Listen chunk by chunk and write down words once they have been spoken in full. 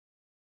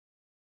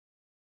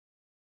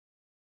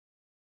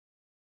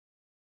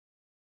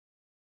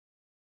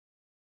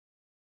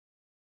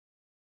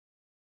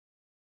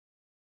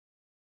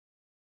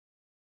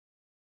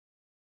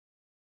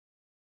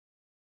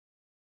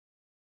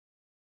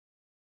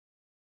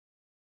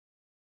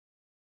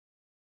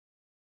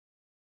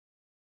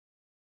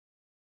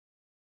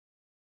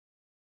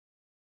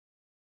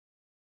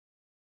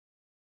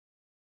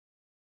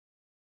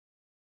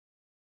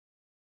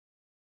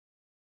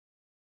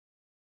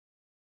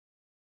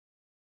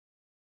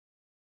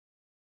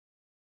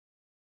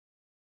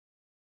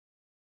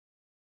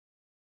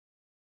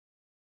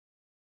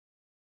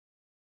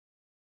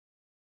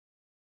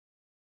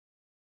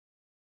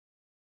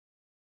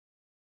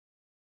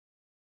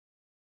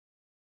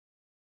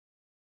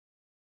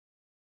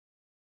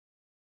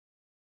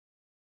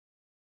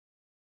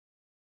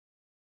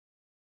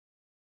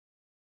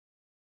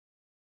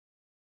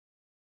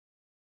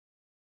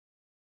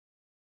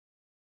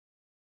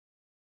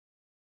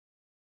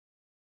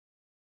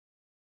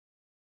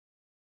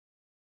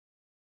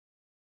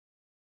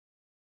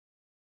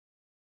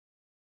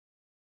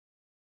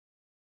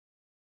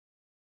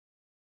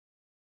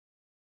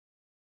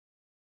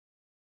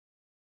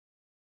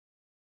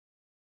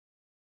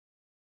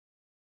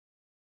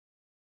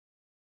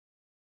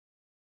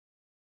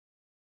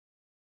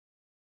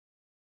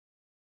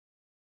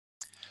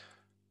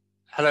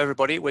Hello,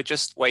 everybody. We're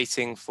just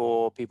waiting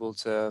for people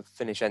to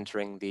finish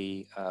entering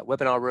the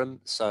webinar room,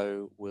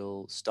 so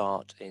we'll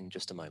start in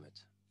just a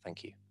moment.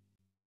 Thank you.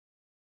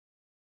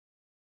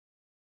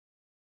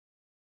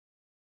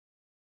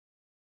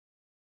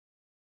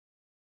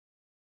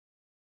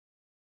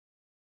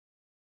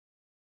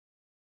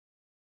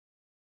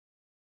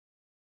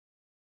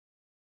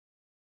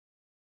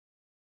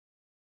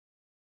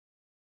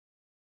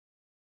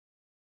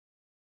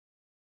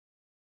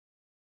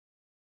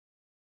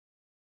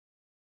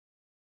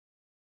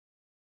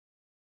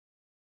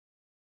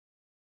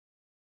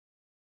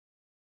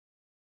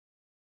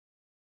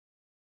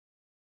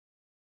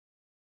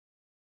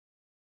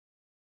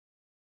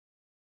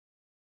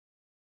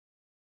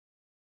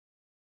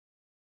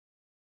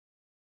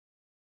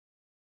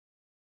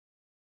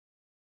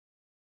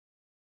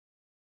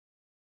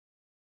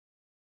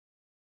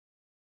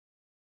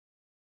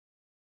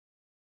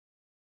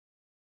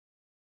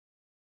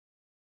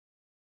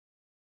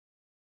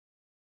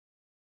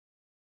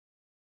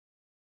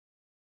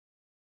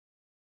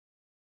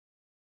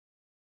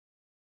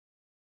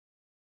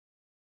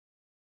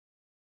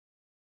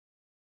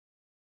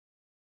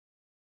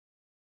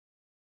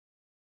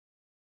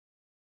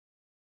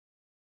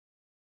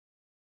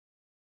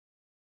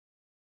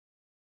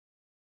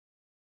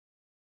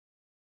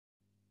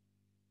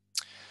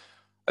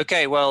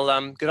 Okay, well,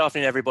 good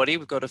afternoon, everybody.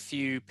 We've got a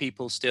few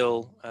people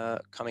still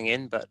coming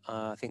in, but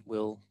I think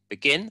we'll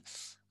begin.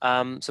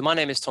 So my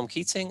name is Tom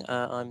Keating.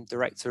 I'm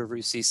Director of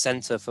RUSI's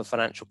Centre for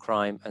Financial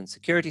Crime and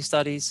Security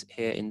Studies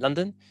here in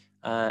London.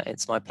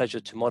 It's my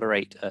pleasure to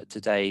moderate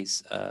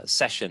today's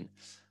session.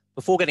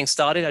 Before getting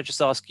started, I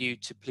just ask you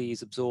to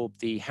please absorb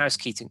the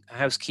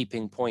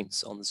housekeeping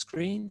points on the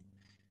screen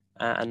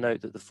and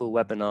note that the full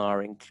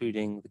webinar,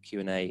 including the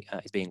Q&A,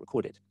 is being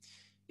recorded.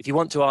 If you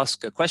want to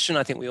ask a question,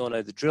 I think we all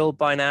know the drill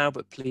by now,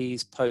 but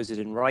please pose it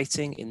in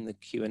writing in the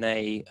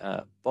Q&A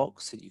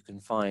box that you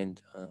can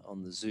find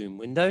on the Zoom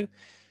window.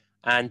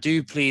 And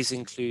do please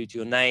include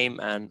your name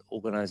and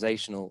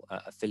organizational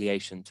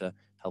affiliation to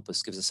help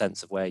us give us a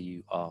sense of where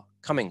you are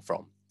coming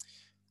from.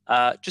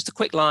 Just a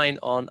quick line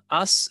on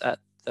us at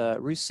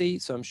RUSI.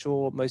 So I'm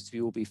sure most of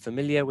you will be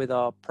familiar with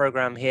our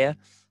program here.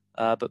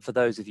 But for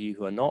those of you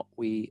who are not,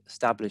 we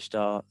established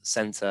our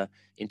centre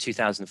in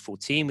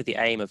 2014 with the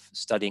aim of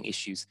studying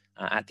issues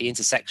at the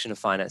intersection of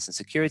finance and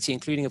security,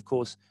 including, of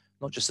course,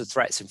 not just the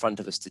threats in front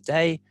of us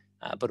today,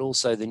 but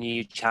also the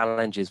new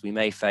challenges we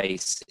may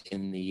face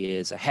in the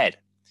years ahead.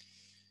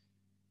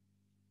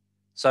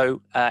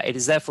 So it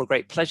is therefore a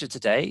great pleasure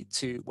today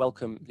to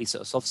welcome Lisa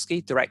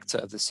Osofsky, Director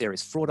of the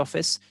Serious Fraud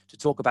Office, to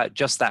talk about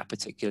just that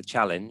particular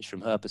challenge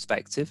from her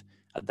perspective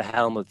at the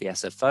helm of the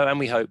SFO, and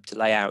we hope to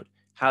lay out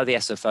how the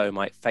SFO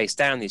might face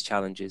down these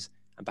challenges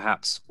and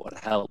perhaps what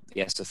help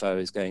the SFO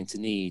is going to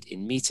need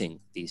in meeting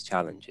these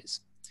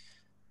challenges.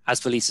 As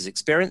for Lisa's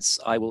experience,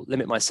 I will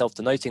limit myself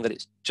to noting that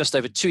it's just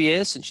over 2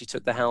 years since she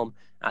took the helm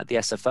at the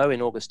SFO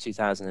in August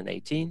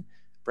 2018,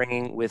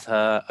 bringing with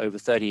her over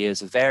 30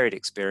 years of varied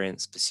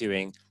experience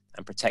pursuing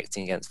and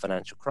protecting against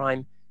financial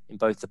crime in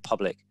both the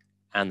public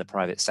and the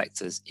private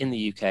sectors in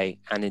the UK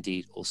and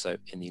indeed also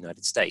in the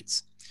United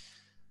States.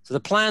 So the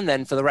plan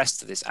then for the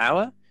rest of this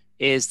hour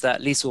is that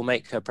Lisa will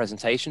make her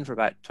presentation for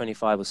about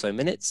 25 or so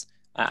minutes,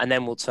 and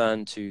then we'll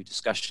turn to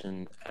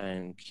discussion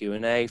and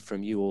Q&A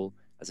from you all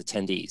as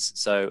attendees.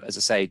 So as I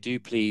say, do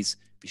please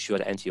be sure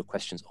to enter your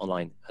questions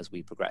online as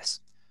we progress.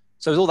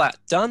 So with all that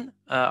done,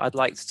 I'd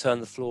like to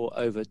turn the floor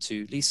over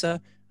to Lisa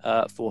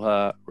for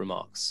her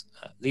remarks.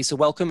 Lisa,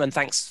 welcome, and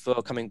thanks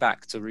for coming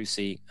back to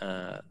RUSI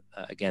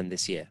again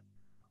this year.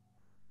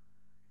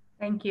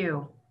 Thank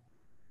you.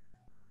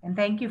 And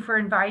thank you for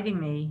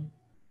inviting me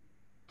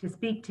to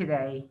speak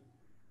today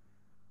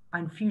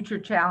on future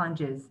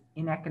challenges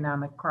in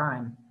economic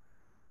crime.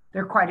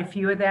 There are quite a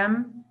few of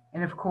them,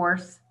 and of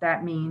course,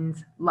 that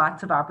means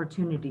lots of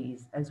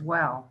opportunities as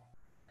well.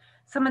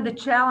 Some of the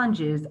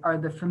challenges are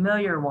the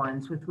familiar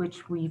ones with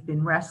which we've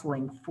been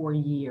wrestling for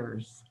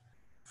years.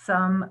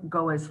 Some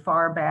go as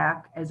far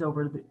back as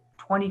over the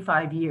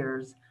 25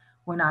 years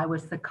when I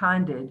was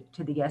seconded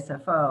to the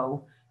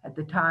SFO. At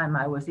the time,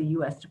 I was a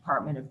U.S.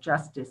 Department of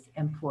Justice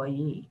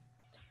employee.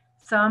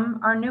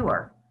 Some are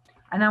newer.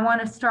 And I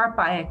want to start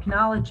by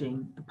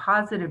acknowledging the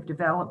positive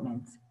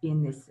developments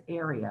in this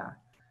area.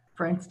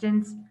 For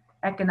instance,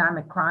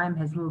 economic crime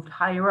has moved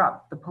higher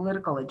up the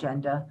political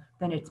agenda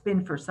than it's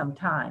been for some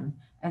time,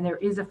 and there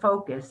is a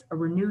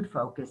renewed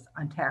focus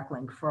on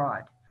tackling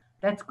fraud.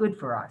 That's good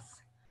for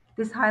us.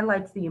 This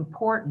highlights the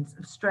importance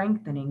of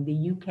strengthening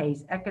the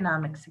UK's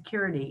economic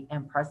security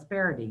and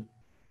prosperity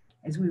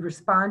as we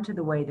respond to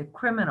the way that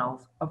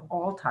criminals of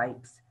all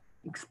types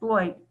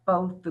exploit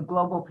both the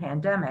global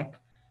pandemic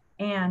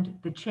and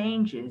the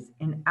changes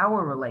in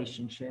our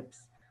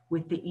relationships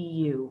with the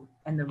EU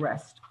and the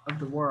rest of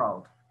the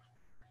world.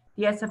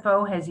 The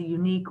SFO has a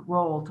unique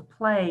role to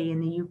play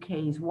in the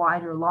UK's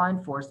wider law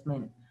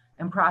enforcement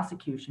and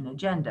prosecution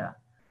agenda.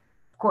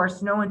 Of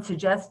course, no one's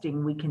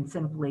suggesting we can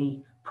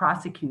simply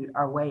prosecute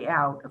our way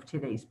out of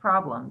today's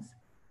problems,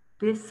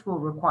 This will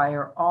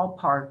require all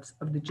parts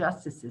of the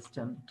justice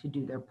system to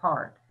do their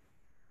part.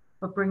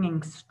 But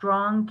bringing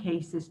strong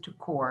cases to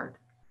court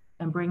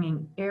and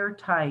bringing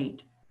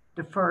airtight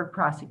deferred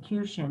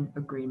prosecution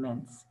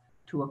agreements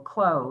to a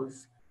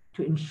close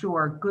to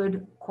ensure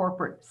good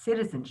corporate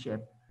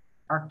citizenship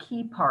are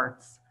key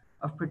parts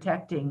of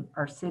protecting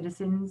our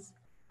citizens,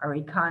 our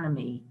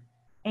economy,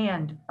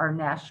 and our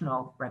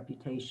national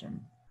reputation.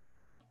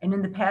 And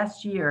in the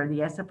past year,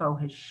 the SFO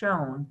has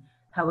shown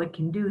how it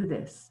can do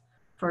this.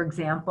 For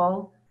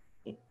example,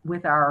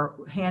 with our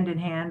hand in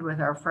hand with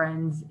our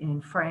friends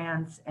in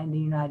France and the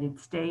United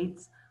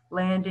States,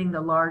 landing the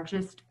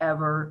largest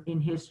ever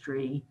in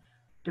history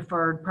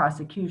deferred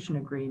prosecution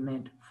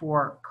agreement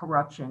for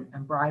corruption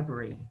and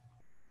bribery.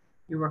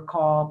 You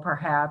recall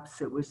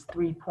perhaps it was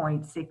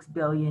 3.6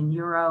 billion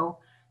euro,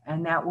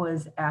 and that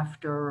was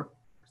after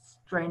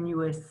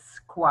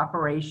strenuous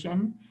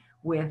cooperation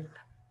with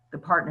the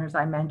partners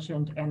I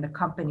mentioned and the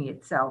company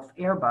itself,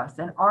 Airbus.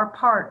 And our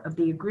part of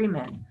the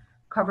agreement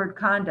covered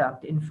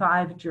conduct in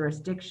 5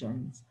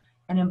 jurisdictions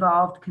and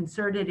involved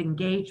concerted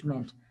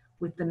engagement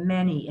with the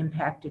many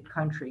impacted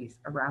countries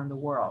around the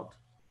world.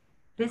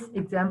 This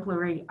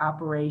exemplary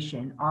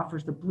operation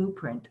offers a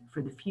blueprint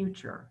for the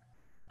future,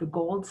 the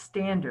gold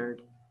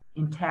standard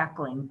in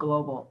tackling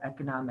global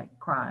economic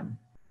crime.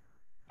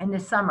 And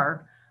this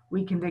summer,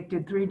 we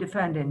convicted 3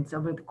 defendants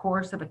over the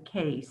course of a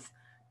case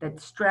that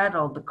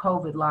straddled the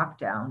COVID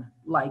lockdown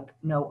like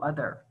no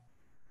other.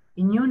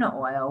 In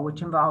Unaoil,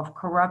 which involved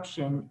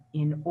corruption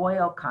in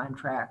oil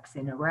contracts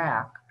in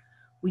Iraq,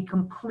 we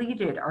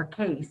completed our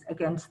case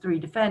against 3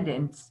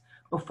 defendants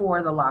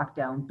before the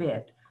lockdown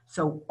bit.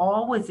 So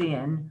all was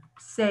in,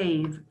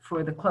 save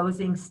for the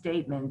closing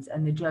statements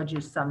and the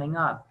judges summing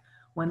up.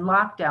 When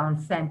lockdown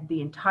sent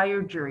the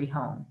entire jury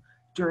home,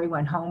 jury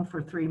went home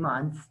for 3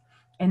 months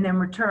and then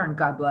returned,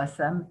 God bless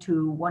them,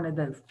 to one of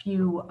the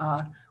few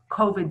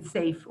COVID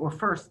safe or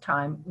first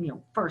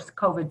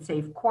COVID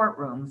safe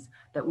courtrooms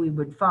that we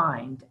would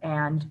find.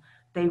 And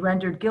they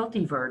rendered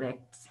guilty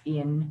verdicts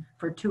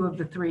for 2 of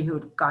the 3 who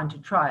had gone to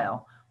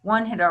trial.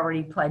 One had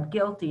already pled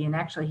guilty, and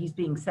actually he's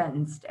being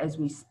sentenced as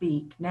we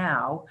speak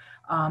now,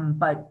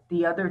 but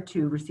the other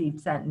 2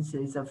 received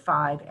sentences of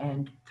 5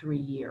 and 3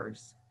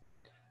 years.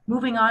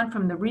 Moving on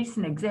from the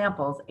recent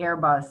examples,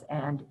 Airbus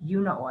and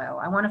Unaoil,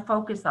 I want to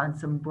focus on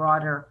some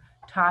broader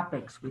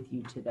topics with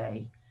you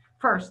today.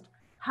 First,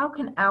 how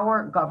can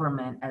our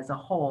government as a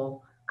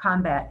whole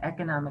combat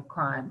economic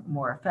crime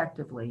more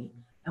effectively?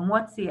 And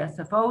what's the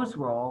SFO's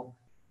role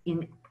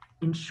in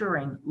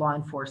ensuring law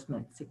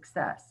enforcement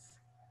success?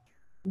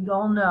 We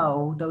all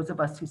know, those of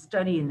us who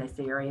study in this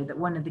area, that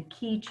one of the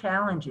key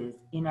challenges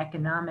in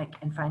economic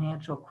and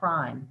financial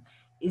crime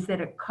is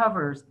that it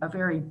covers a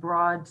very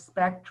broad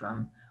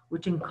spectrum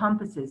which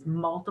encompasses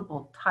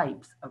multiple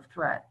types of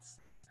threats.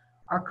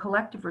 Our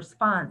collective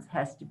response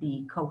has to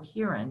be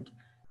coherent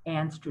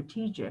and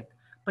strategic,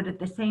 but at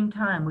the same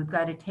time, we've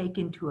got to take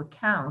into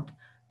account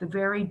the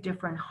very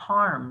different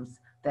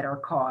harms that are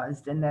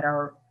caused and that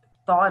are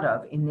thought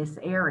of in this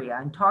area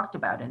and talked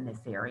about in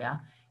this area,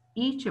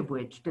 each of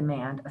which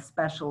demand a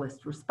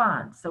specialist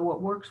response. So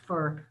what works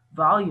for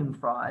volume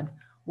fraud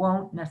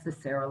won't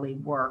necessarily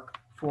work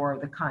for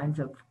the kinds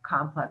of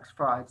complex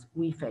frauds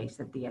we face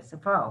at the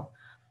SFO.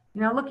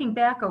 Now, looking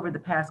back over the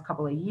past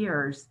couple of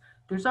years,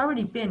 there's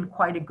already been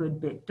quite a good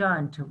bit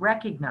done to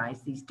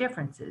recognize these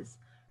differences.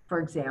 For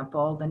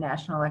example, the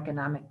National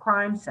Economic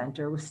Crime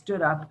Center was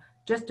stood up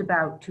just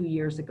about 2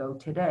 years ago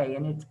today,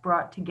 and it's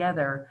brought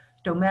together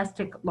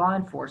domestic law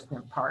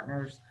enforcement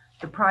partners,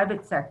 the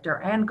private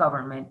sector, and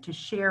government to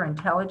share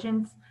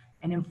intelligence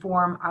and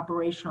inform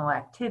operational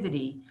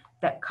activity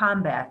that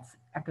combats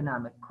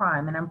economic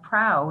crime. And I'm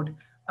proud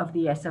of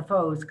the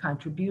SFO's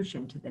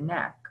contribution to the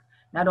NEC.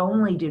 Not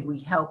only did we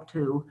help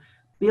to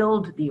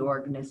build the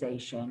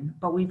organization,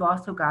 but we've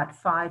also got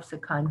 5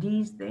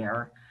 secondees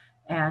there,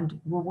 and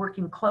we're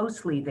working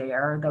closely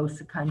there, those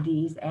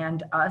secondees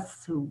and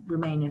us who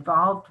remain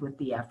involved with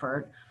the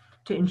effort,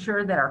 to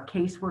ensure that our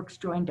casework's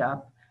joined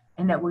up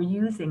and that we're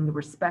using the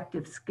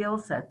respective skill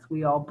sets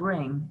we all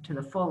bring to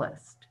the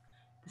fullest.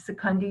 The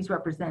secondees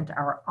represent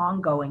our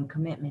ongoing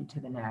commitment to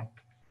the NEC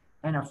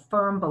and a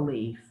firm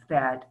belief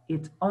that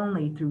it's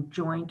only through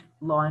joint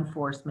law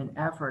enforcement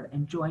effort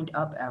and joined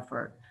up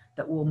effort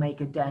that we'll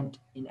make a dent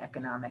in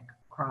economic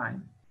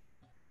crime.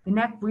 The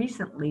NEC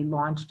recently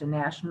launched a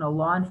national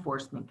law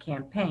enforcement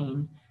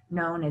campaign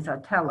known as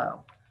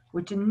Otello,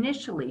 which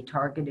initially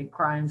targeted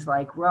crimes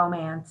like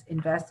romance,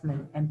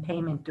 investment, and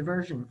payment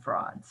diversion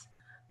frauds.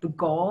 The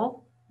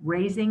goal,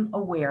 raising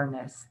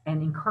awareness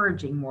and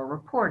encouraging more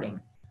reporting,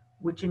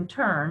 which in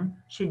turn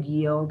should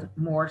yield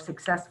more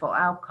successful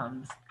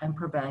outcomes and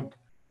prevent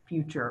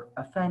future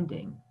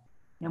offending.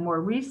 Now,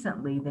 more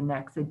recently, the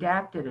NEC's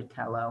adapted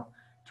Otello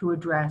to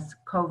address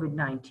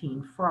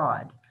COVID-19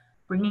 fraud,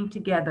 bringing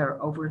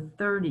together over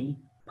 30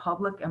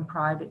 public and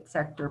private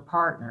sector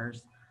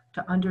partners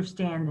to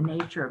understand the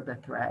nature of the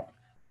threat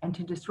and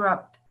to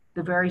disrupt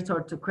the very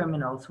sorts of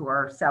criminals who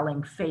are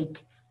selling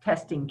fake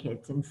testing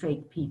kits and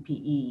fake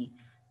PPE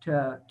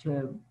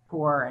to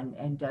poor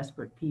and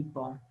desperate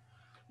people.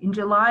 In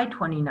July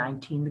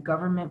 2019, the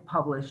government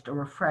published a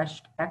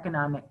refreshed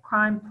economic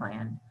crime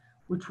plan,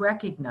 which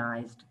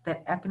recognized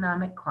that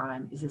economic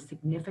crime is a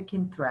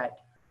significant threat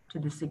to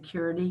the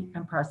security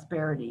and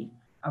prosperity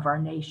of our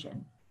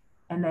nation,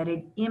 and that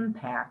it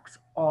impacts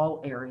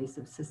all areas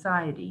of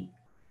society.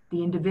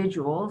 The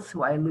individuals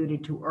who I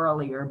alluded to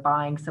earlier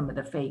buying some of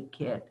the fake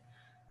kit,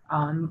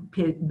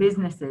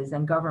 businesses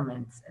and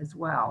governments as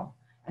well.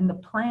 And the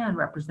plan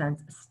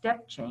represents a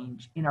step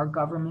change in our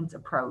government's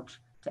approach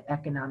to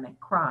economic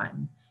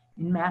crime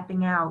in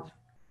mapping out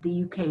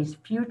the UK's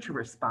future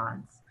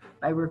response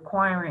by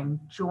requiring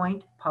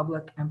joint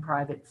public and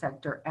private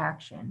sector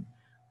action,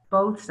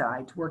 both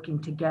sides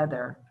working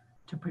together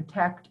to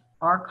protect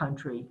our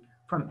country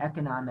from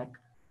economic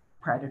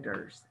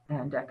predators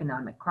and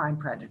economic crime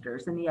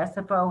predators. And the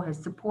SFO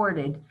has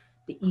supported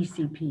the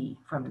ECP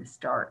from the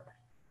start.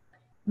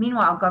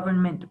 Meanwhile,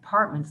 government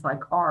departments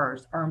like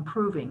ours are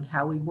improving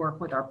how we work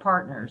with our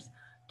partners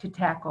to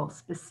tackle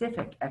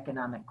specific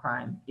economic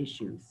crime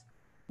issues.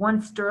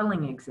 One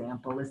sterling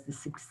example is the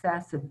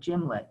success of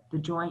JMLIT, the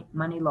Joint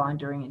Money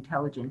Laundering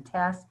Intelligence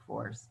Task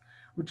Force,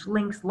 which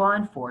links law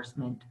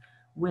enforcement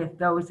with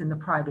those in the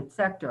private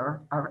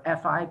sector, our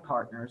FI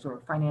partners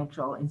or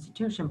financial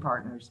institution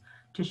partners,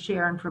 to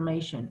share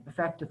information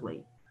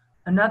effectively.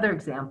 Another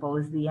example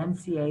is the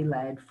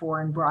NCA-led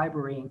Foreign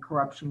Bribery and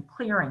Corruption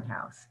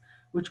Clearinghouse,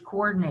 which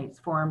coordinates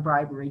foreign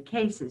bribery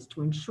cases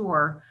to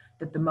ensure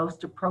that the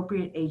most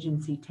appropriate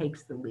agency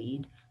takes the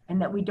lead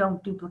and that we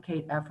don't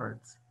duplicate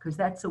efforts, because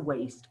that's a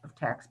waste of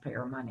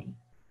taxpayer money.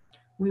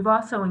 We've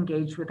also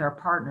engaged with our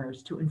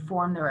partners to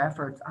inform their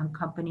efforts on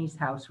Companies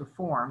House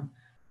reform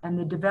and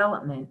the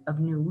development of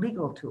new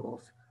legal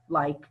tools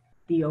like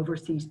the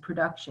Overseas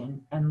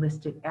Production and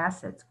Listed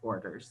Assets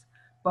Orders,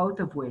 both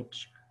of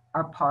which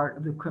are part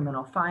of the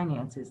Criminal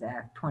Finances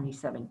Act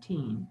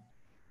 2017.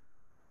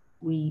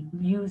 We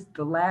used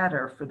the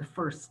latter for the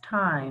first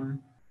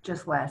time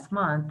just last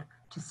month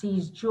to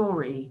seize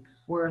jewelry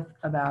worth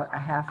about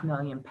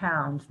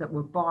 £500,000 that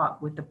were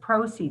bought with the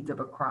proceeds of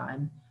a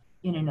crime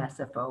in an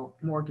SFO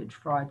mortgage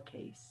fraud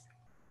case.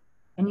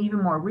 And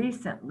even more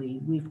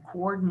recently, we've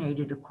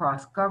coordinated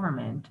across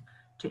government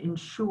to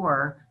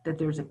ensure that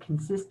there's a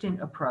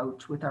consistent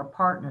approach with our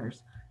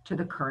partners to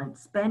the current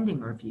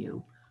spending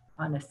review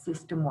on a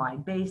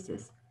system-wide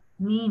basis,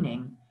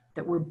 meaning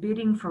that we're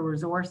bidding for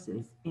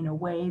resources in a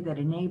way that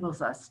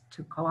enables us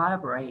to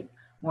collaborate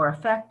more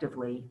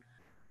effectively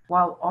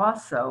while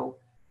also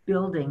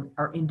building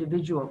our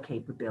individual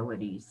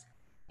capabilities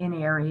in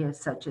areas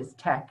such as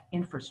tech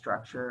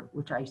infrastructure,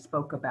 which I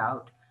spoke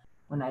about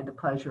when I had the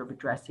pleasure of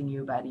addressing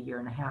you about 1.5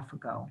 years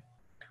ago.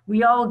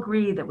 We all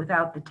agree that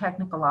without the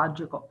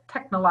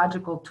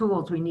technological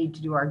tools we need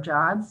to do our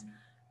jobs,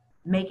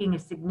 making a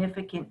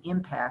significant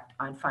impact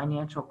on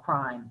financial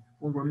crime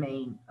will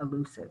remain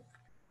elusive.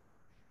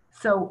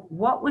 So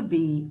what would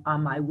be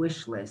on my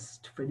wish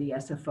list for the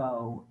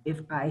SFO if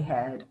I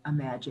had a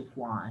magic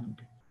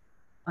wand?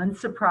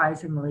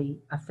 Unsurprisingly,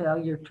 a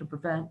failure to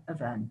prevent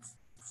events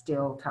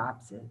still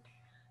tops it.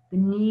 The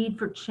need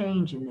for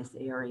change in this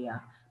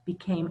area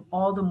became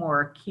all the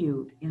more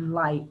acute in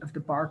light of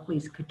the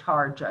Barclays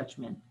Qatar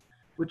judgment,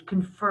 which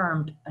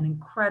confirmed an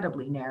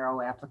incredibly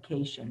narrow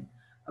application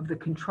of the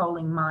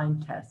controlling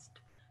mind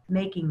test,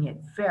 making it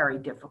very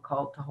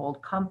difficult to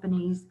hold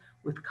companies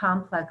with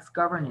complex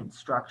governance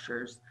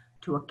structures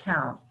to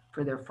account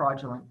for their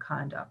fraudulent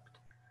conduct.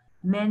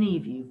 Many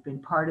of you have been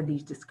part of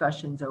these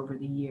discussions over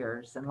the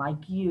years, and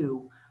like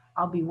you,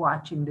 I'll be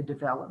watching the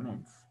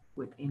developments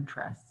with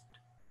interest.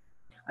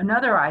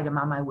 Another item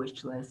on my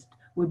wish list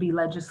would be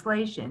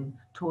legislation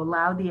to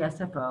allow the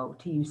SFO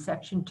to use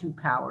Section 2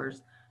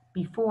 powers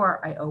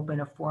before I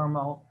open a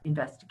formal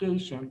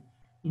investigation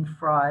in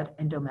fraud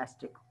and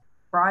domestic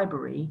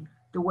bribery,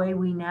 the way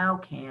we now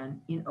can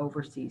in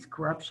overseas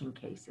corruption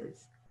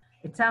cases.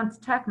 It sounds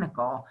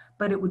technical,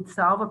 but it would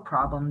solve a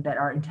problem that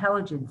our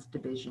intelligence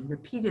division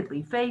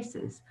repeatedly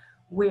faces,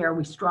 where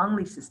we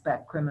strongly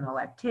suspect criminal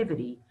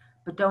activity,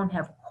 but don't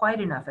have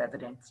quite enough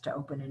evidence to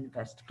open an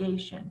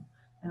investigation.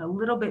 And a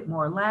little bit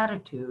more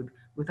latitude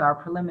with our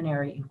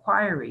preliminary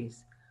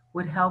inquiries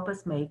would help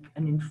us make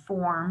an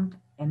informed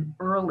and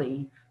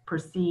early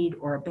proceed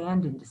or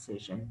abandon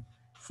decision,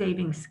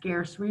 saving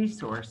scarce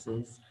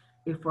resources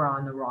if we're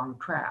on the wrong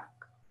track.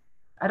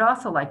 I'd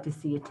also like to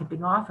see a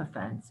tipping off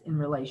offense in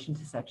relation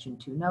to Section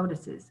 2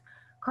 notices.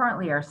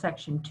 Currently, our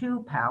Section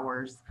 2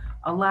 powers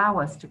allow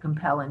us to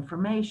compel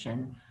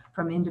information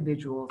from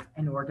individuals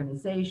and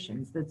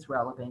organizations that's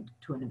relevant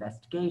to an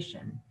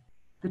investigation.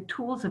 The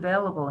tools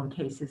available in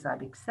cases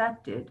I've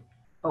accepted,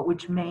 but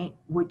which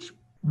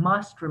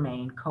must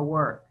remain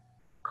covert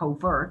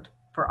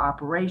for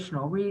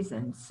operational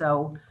reasons,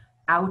 so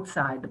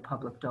outside the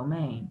public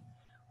domain.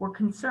 We're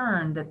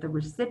concerned that the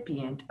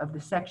recipient of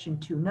the Section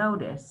 2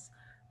 notice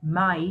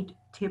might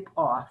tip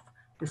off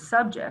the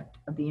subject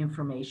of the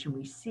information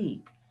we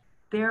seek,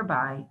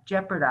 thereby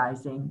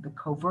jeopardizing the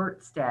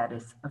covert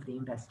status of the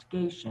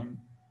investigation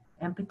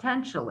and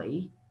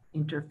potentially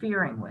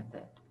interfering with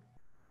it.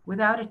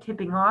 Without a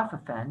tipping off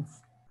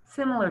offense,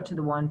 similar to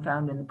the one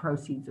found in the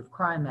Proceeds of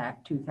Crime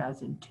Act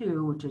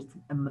 2002, which is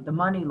the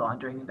money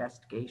laundering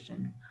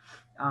investigation,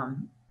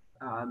 um,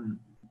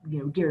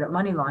 geared at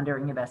money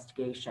laundering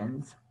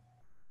investigations,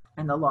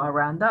 and the law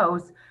around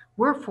those,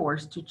 we're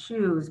forced to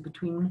choose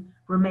between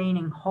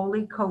remaining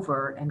wholly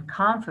covert and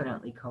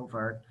confidently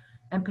covert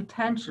and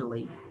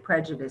potentially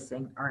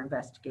prejudicing our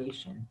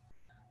investigation.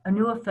 A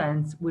new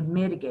offense would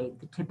mitigate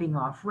the tipping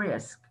off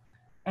risk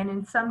and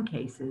in some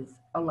cases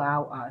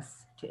allow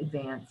us to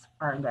advance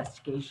our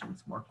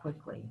investigations more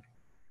quickly.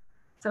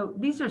 So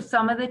these are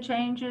some of the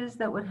changes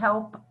that would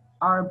help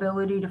our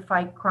ability to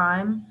fight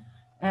crime.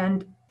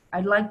 And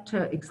I'd like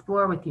to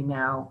explore with you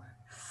now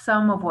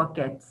some of what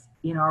gets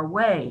in our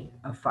way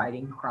of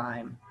fighting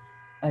crime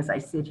as I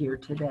sit here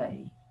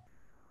today.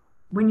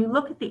 When you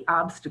look at the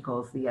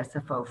obstacles the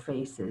SFO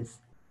faces,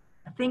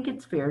 I think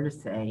it's fair to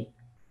say,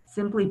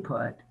 simply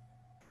put,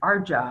 our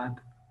job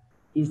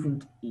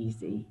isn't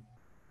easy.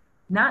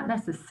 Not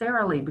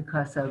necessarily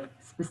because of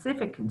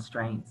specific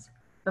constraints,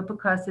 but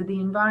because of the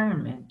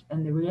environment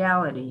and the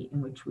reality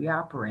in which we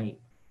operate.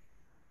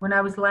 When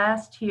I was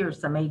last here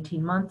some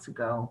 18 months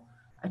ago,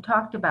 I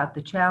talked about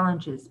the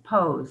challenges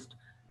posed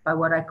by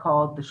what I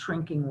called the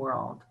shrinking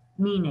world,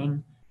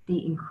 meaning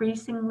the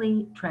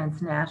increasingly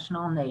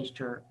transnational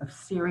nature of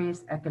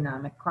serious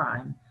economic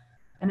crime,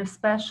 and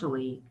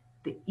especially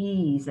the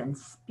ease and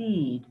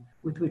speed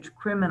with which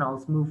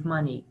criminals move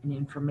money and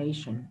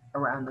information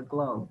around the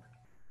globe.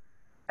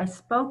 I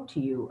spoke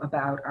to you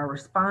about our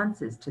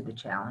responses to the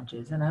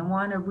challenges, and I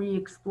want to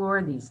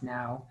re-explore these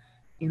now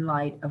in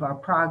light of our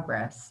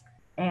progress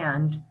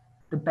and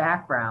the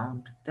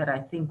background that I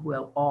think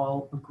we'll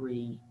all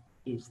agree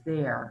is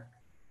there,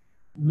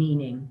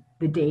 meaning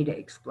the data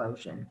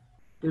explosion.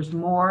 There's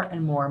more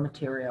and more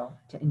material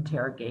to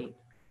interrogate.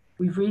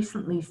 We've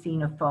recently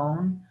seen a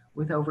phone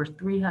with over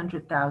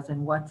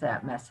 300,000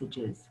 WhatsApp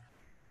messages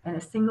and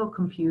a single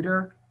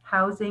computer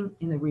housing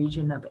in the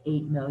region of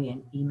 8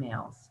 million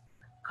emails.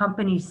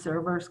 Company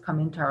servers come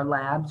into our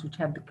labs, which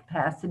have the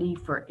capacity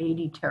for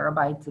 80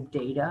 terabytes of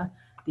data,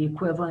 the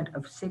equivalent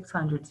of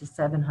 600 to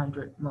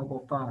 700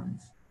 mobile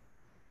phones.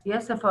 The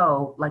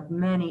SFO, like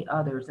many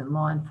others in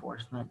law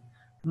enforcement,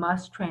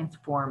 must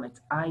transform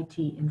its IT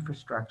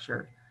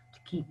infrastructure to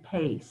keep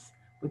pace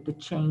with the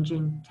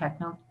changing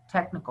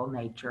technical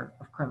nature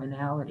of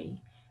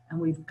criminality. And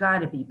we've got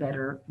to be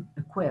better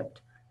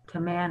equipped to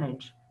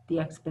manage the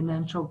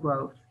exponential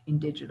growth in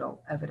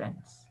digital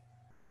evidence.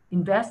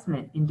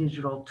 Investment in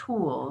digital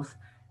tools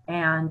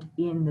and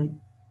in the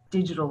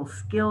digital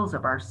skills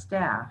of our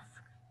staff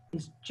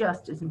is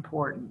just as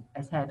important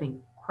as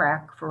having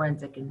crack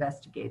forensic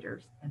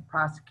investigators and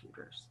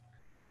prosecutors.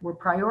 We're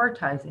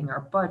prioritizing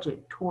our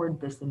budget toward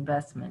this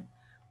investment,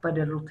 but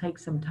it'll take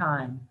some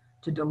time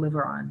to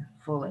deliver on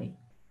fully.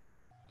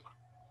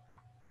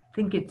 I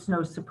think it's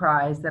no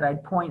surprise that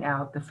I'd point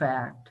out the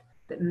fact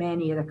that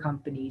many of the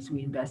companies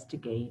we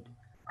investigate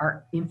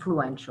are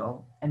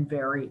influential and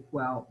very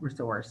well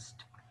resourced.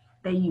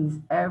 They use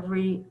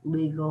every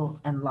legal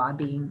and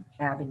lobbying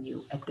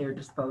avenue at their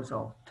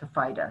disposal to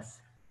fight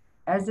us,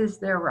 as is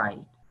their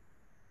right.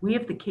 We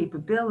have the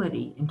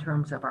capability in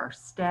terms of our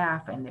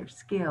staff and their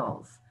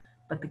skills,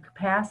 but the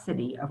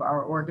capacity of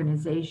our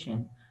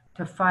organization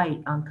to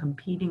fight on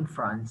competing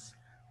fronts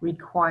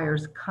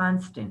requires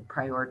constant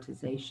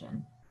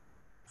prioritization.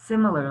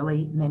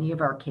 Similarly, many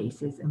of our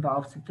cases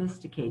involve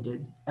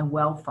sophisticated and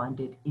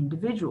well-funded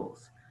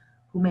individuals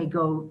who may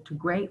go to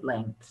great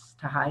lengths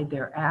to hide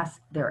their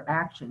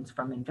actions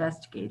from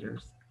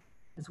investigators,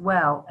 as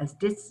well as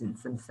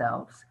distance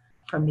themselves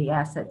from the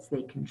assets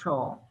they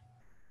control.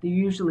 They're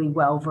usually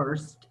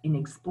well-versed in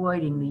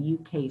exploiting the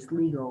UK's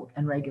legal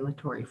and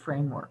regulatory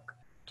framework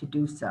to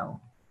do so.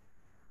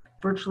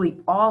 Virtually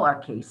all our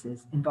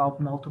cases involve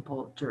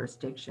multiple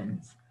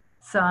jurisdictions,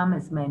 some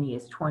as many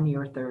as 20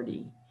 or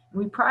 30.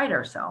 We pride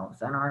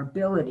ourselves on our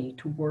ability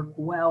to work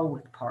well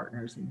with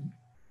partners in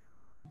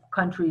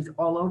countries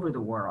all over the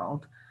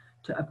world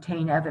to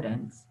obtain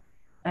evidence,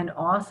 and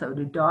also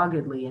to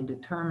doggedly and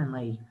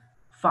determinedly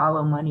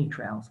follow money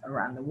trails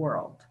around the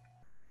world.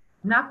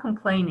 I'm not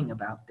complaining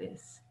about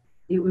this.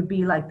 It would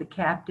be like the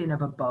captain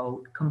of a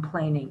boat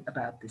complaining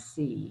about the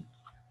sea.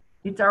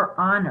 It's our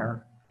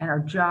honor and our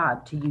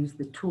job to use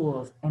the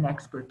tools and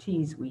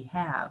expertise we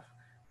have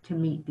to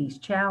meet these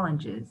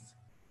challenges.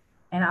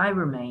 And I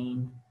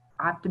remain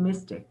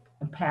optimistic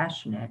and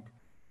passionate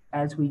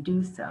as we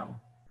do so.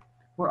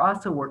 We're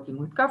also working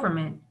with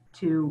government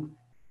to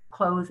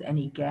close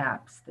any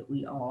gaps that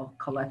we all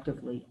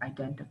collectively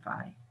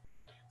identify.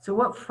 So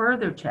what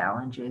further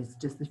challenges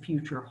does the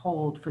future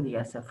hold for the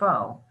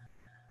SFO?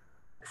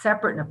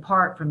 Separate and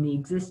apart from the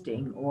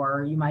existing,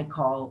 or you might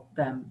call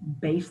them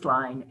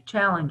baseline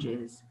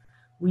challenges,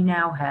 we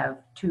now have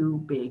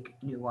two big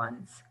new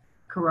ones,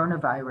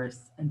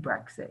 coronavirus and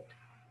Brexit.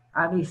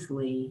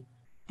 Obviously,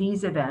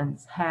 these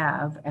events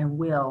have and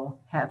will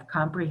have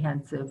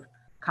comprehensive,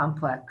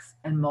 complex,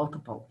 and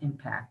multiple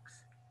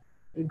impacts.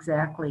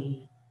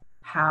 Exactly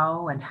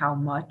how and how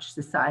much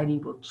society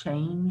will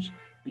change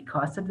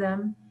because of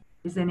them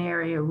is an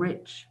area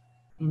rich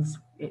in,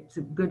 it's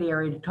a good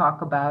area to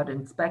talk about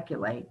and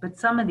speculate, but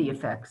some of the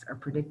effects are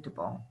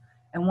predictable.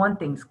 And one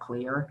thing's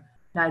clear,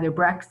 neither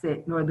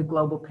Brexit nor the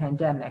global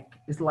pandemic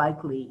is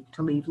likely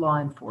to leave law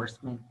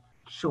enforcement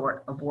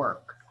short of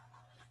work.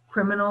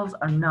 Criminals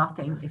are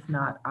nothing if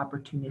not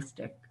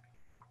opportunistic.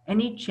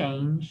 Any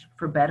change,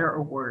 for better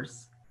or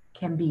worse,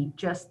 can be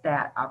just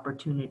that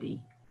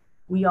opportunity.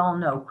 We all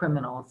know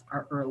criminals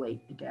are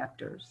early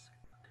adapters.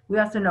 We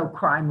also know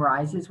crime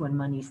rises when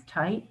money's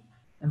tight,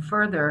 and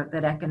further,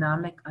 that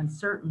economic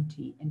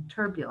uncertainty and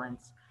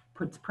turbulence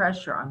puts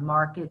pressure on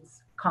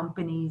markets,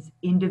 companies,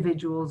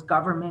 individuals,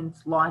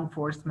 governments, law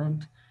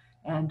enforcement,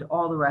 and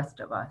all the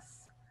rest of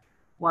us.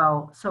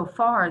 While so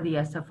far the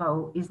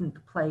SFO isn't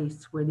the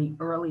place where the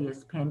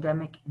earliest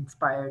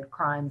pandemic-inspired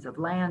crimes have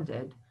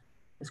landed,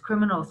 as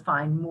criminals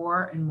find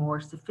more and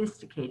more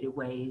sophisticated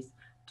ways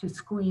to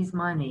squeeze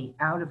money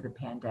out of the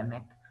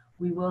pandemic,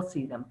 we will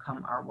see them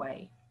come our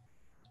way.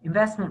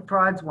 Investment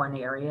fraud's one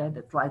area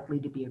that's likely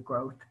to be a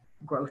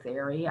growth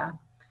area.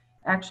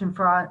 Action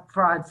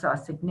fraud saw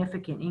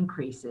significant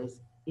increases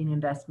in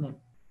investment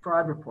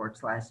fraud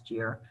reports last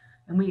year,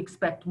 and we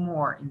expect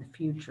more in the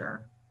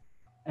future.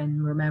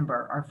 And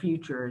remember, our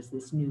future is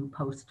this new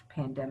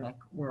post-pandemic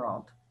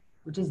world,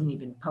 which isn't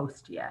even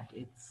post yet.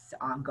 It's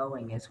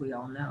ongoing, as we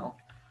all know.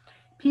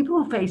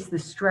 People who face the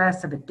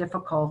stress of a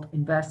difficult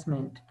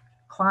investment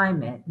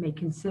climate may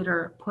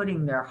consider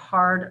putting their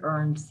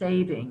hard-earned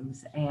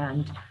savings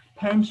and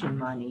pension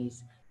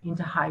monies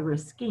into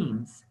high-risk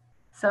schemes,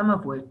 some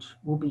of which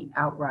will be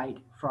outright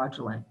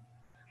fraudulent.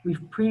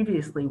 We've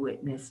previously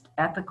witnessed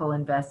ethical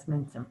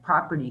investments and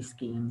property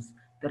schemes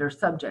that are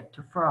subject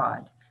to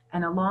fraud,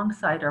 and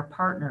alongside our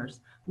partners,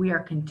 we are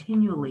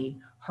continually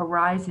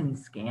horizon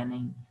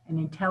scanning and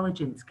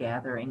intelligence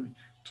gathering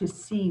to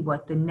see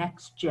what the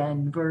next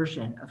gen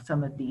version of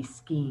some of these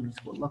schemes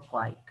will look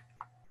like.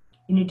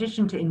 In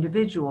addition to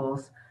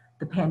individuals,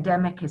 the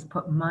pandemic has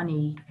put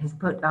many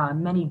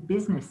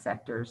business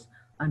sectors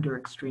under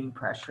extreme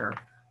pressure,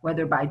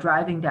 whether by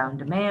driving down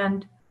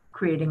demand,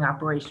 creating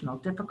operational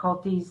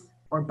difficulties,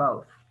 or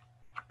both.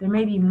 There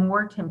may be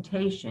more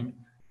temptation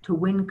to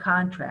win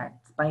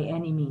contracts by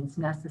any means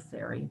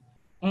necessary,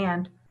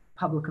 and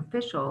public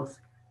officials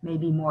may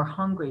be more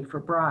hungry for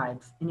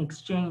bribes in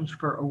exchange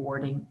for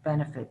awarding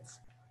benefits,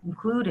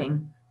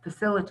 including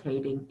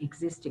facilitating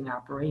existing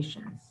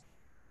operations.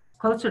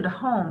 Closer to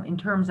home, in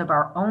terms of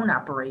our own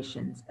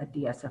operations at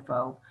the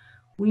SFO,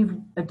 we've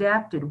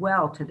adapted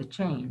well to the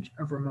change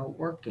of remote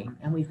working,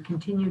 and we've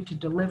continued to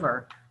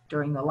deliver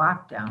during the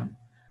lockdown.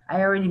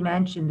 I already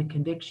mentioned the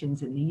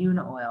convictions in the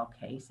Unaoil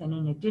case, and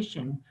in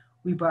addition,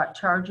 we brought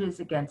charges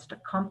against a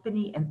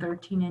company and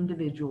 13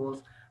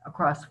 individuals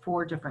across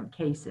 4 different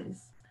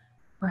cases.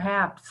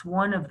 Perhaps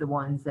one of the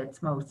ones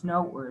that's most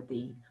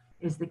noteworthy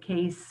is the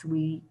case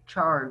we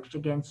charged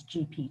against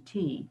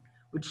GPT,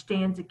 which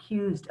stands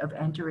accused of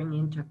entering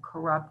into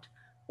corrupt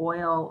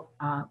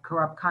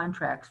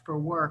contracts for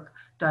work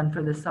done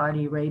for the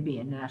Saudi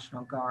Arabian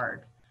National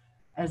Guard.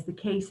 As the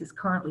case is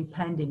currently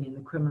pending in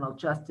the criminal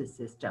justice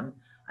system,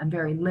 I'm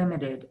very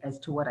limited as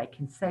to what I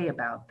can say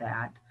about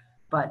that,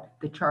 but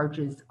the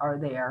charges are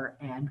there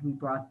and we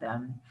brought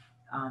them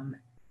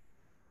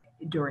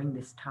during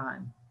this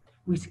time.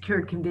 We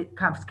secured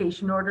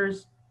confiscation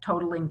orders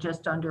totaling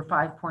just under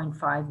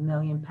 5.5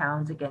 million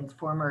pounds against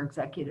former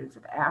executives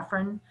of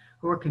Afrin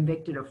who were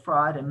convicted of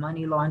fraud and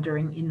money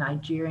laundering in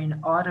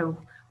Nigerian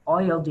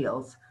oil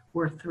deals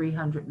worth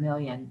 $300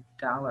 million.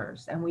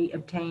 And we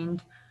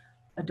obtained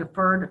a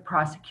deferred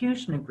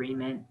prosecution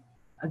agreement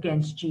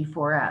against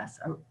G4S,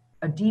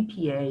 a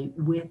DPA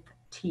with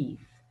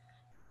teeth,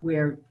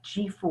 where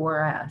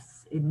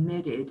G4S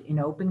admitted in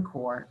open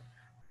court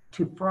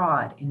to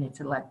fraud in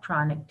its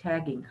electronic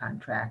tagging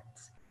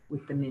contracts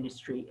with the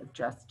Ministry of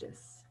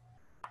Justice.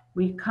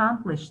 We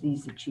accomplished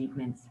these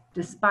achievements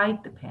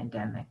despite the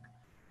pandemic,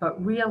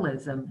 but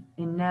realism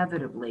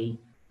inevitably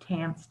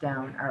tamps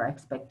down our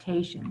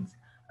expectations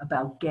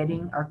about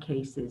getting our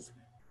cases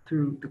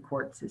through the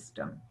court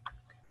system.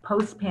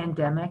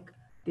 Post-pandemic,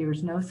 there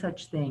is no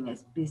such thing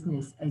as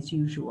business as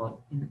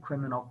usual in the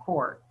criminal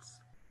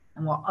courts.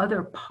 And while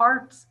other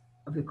parts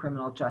of the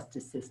criminal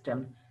justice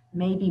system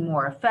may be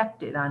more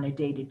affected on a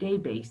day-to-day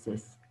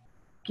basis,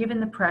 given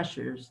the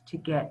pressures to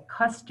get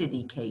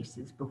custody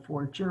cases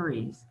before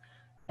juries,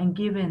 and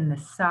given the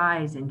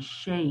size and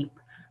shape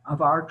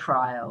of our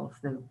trials,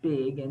 they're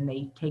big and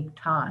they take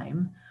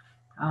time,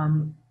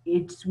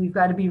 we've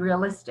got to be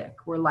realistic.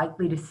 We're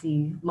likely to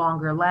see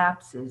longer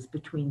lapses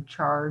between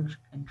charge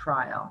and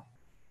trial.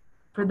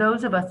 For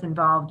those of us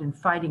involved in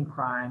fighting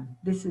crime,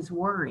 this is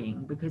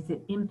worrying because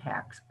it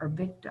impacts our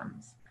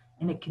victims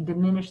and it can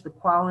diminish the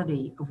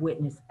quality of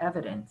witness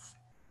evidence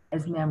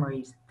as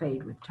memories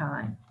fade with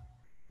time.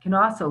 It can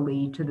also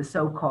lead to the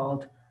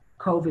so-called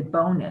COVID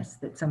bonus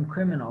that some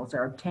criminals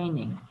are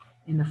obtaining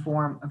in the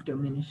form of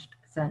diminished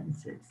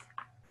sentences.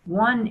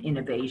 One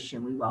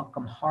innovation we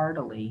welcome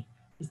heartily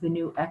is the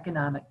new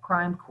economic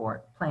crime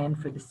court planned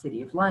for the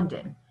City of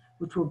London,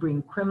 which will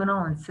bring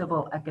criminal and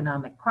civil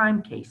economic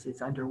crime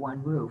cases under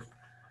one roof.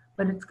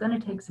 But it's going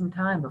to take some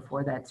time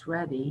before that's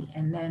ready,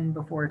 and then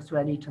before it's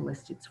ready to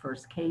list its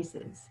first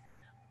cases.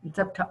 It's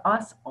up to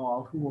us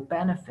all who will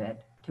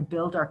benefit to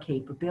build our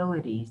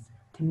capabilities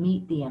to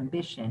meet the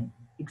ambition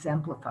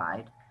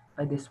exemplified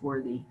by this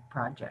worthy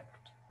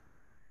project.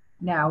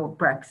 Now,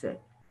 Brexit.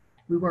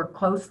 We work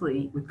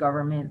closely with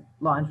government,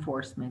 law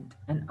enforcement,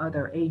 and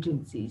other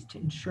agencies to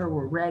ensure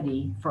we're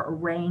ready for a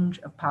range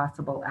of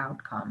possible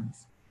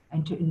outcomes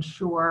and to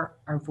ensure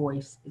our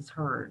voice is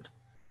heard.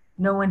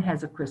 No one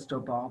has a crystal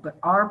ball, but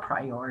our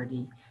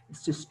priority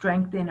is to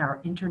strengthen our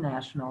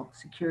international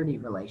security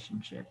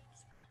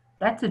relationships.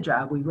 That's a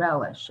job we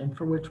relish and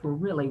for which we're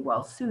really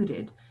well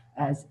suited,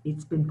 as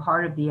it's been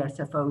part of the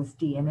SFO's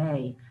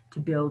DNA to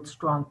build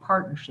strong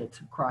partnerships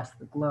across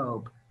the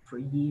globe for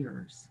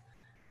years.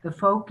 The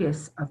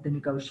focus of the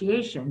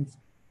negotiations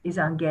is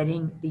on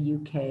getting the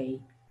UK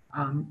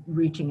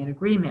reaching an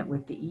agreement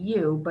with the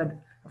EU, but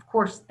of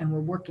course, and we're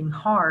working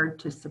hard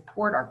to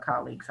support our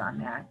colleagues on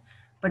that,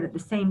 but at the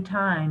same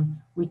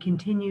time, we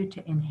continue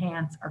to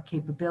enhance our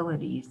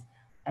capabilities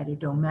at a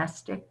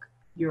domestic,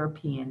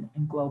 European,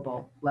 and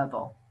global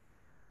level.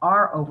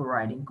 Our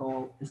overriding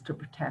goal is to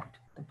protect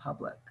the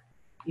public.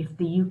 If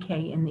the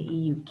UK and the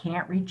EU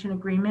can't reach an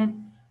agreement,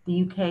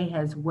 the UK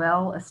has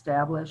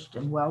well-established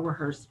and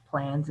well-rehearsed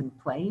plans in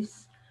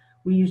place.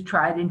 We use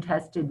tried and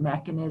tested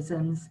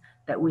mechanisms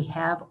that we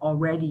have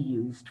already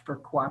used for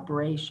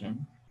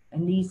cooperation,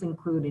 and these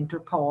include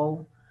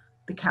Interpol,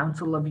 the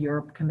Council of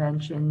Europe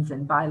conventions,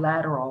 and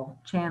bilateral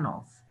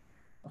channels.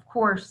 Of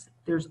course,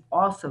 there's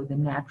also the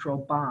natural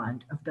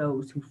bond of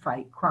those who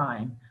fight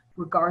crime,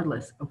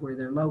 regardless of where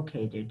they're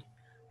located,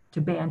 to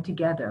band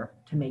together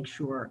to make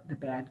sure the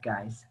bad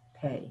guys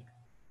pay.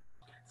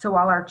 So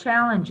while our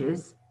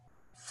challenges,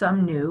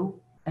 some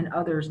new and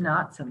others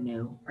not so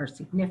new, are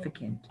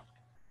significant,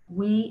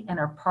 we and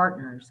our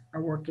partners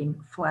are working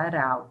flat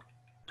out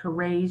to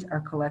raise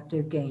our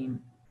collective game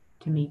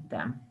to meet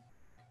them.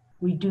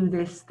 We do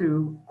this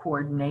through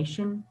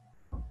coordination,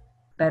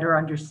 better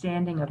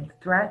understanding of the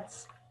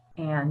threats,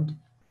 and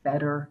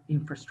better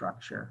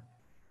infrastructure.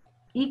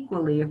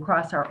 Equally,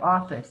 across our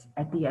office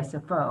at the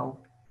SFO,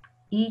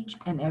 each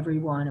and every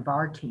one of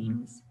our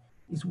teams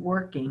is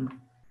working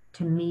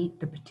to meet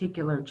the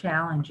particular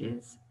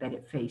challenges that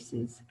it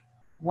faces,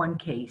 one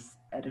case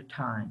at a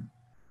time.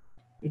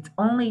 It's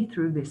only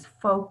through this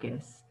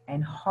focus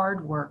and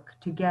hard work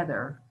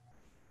together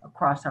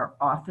across our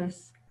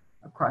office,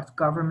 across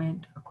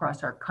government,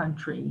 across our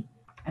country,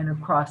 and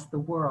across the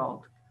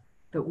world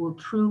that we'll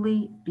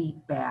truly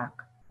beat back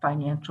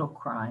financial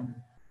crime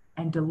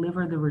and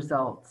deliver the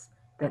results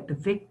that the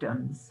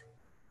victims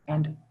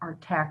and our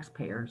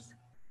taxpayers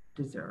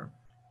deserve.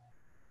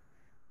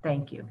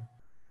 Thank you.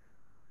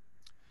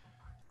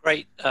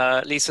 Great,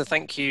 Lisa,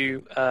 thank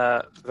you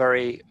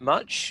very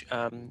much.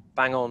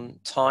 Bang on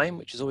time,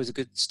 which is always a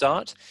good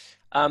start.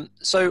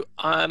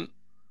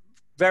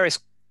 Various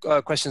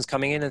questions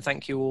coming in, and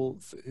thank you all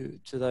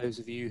to those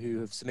of you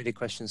who have submitted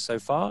questions so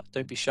far.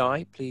 Don't be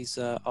shy, please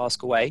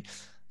ask away.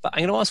 But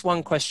I'm going to ask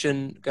one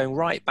question going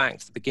right back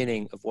to the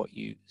beginning of what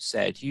you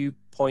said. You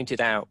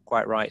pointed out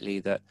quite rightly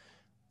that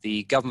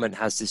the government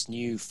has this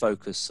new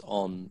focus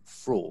on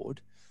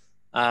fraud.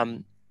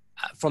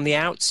 From the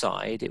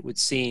outside, it would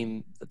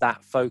seem that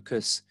that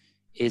focus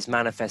is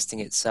manifesting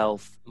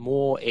itself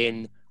more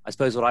in, I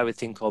suppose, what I would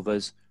think of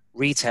as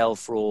retail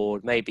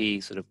fraud,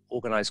 maybe sort of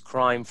organized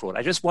crime fraud.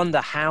 I just wonder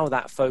how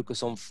that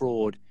focus on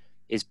fraud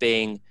is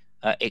being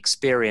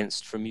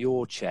experienced from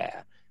your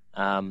chair.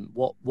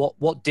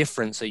 What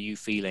difference are you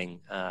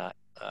feeling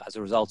as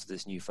a result of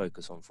this new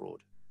focus on fraud?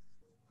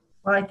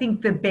 Well, I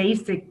think the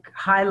basic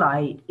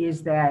highlight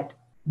is that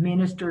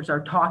ministers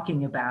are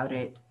talking about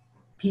it.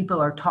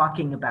 People are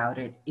talking about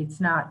it. It's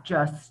not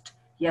just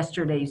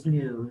yesterday's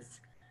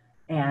news.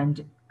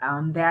 And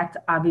that's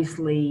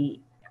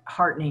obviously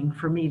heartening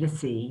for me to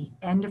see.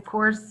 And of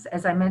course,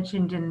 as I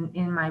mentioned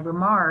in my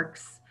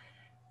remarks,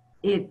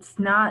 it's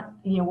not,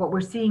 what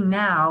we're seeing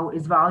now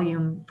is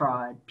volume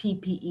fraud,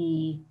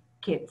 PPE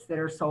kits that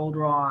are sold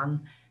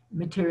wrong,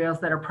 materials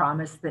that are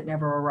promised that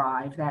never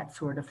arrive, that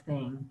sort of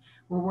thing.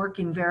 We're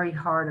working very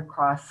hard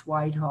across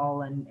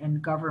Whitehall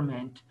and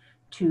government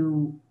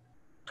to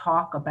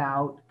talk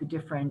about the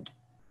different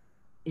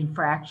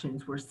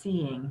infractions we're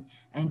seeing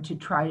and to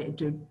try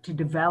to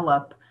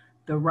develop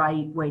the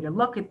right way to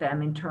look at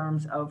them in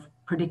terms of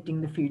predicting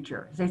the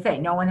future. As I say,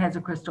 no one has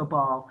a crystal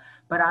ball,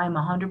 but I'm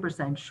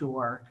 100%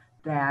 sure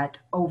that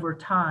over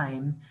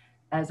time,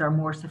 as our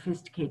more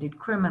sophisticated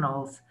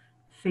criminals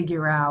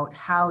figure out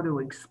how to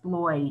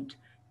exploit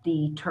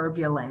the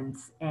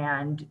turbulence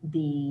and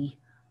the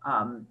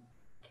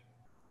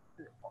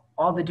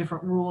all the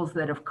different rules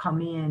that have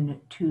come in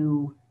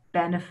to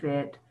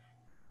benefit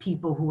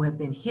people who have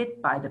been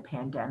hit by the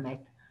pandemic,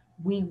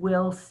 we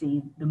will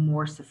see the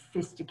more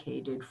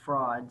sophisticated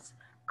frauds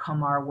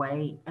come our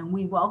way, and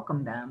we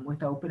welcome them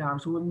with open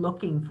arms. We're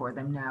looking for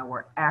them now.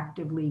 We're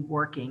actively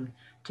working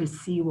to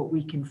see what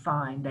we can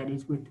find that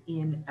is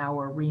within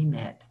our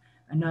remit.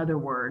 In other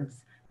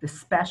words, the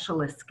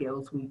specialist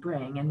skills we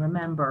bring. And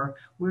remember,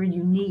 we're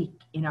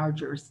unique in our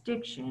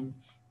jurisdiction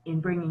in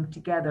bringing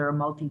together a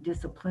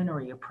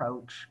multidisciplinary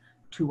approach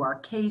to our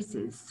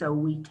cases. So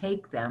we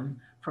take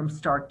them from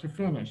start to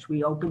finish.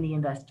 We open the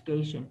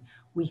investigation.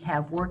 We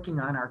have working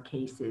on our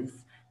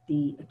cases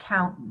the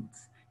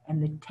accountants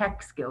and the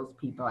tech skills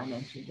people I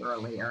mentioned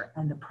earlier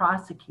and the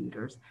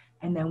prosecutors,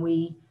 and then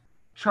we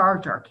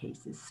charge our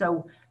cases.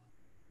 So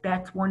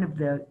that's one of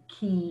the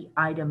key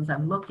items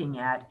I'm looking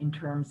at in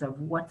terms of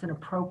what's an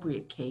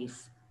appropriate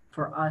case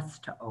for us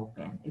to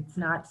open. It's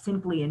not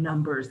simply a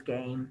numbers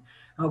game.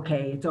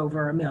 Okay, it's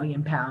over £1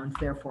 million,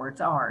 therefore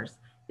it's ours.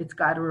 It's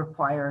got to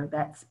require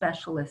that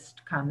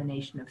specialist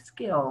combination of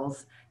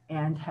skills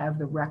and have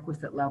the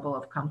requisite level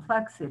of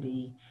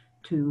complexity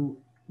to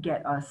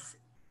get us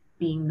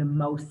being the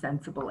most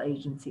sensible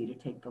agency to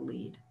take the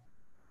lead.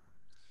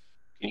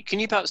 Can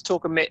you perhaps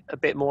talk a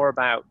bit more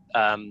about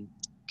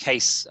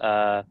case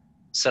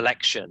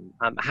selection?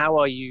 How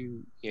are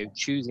you,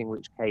 choosing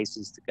which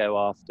cases to go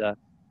after?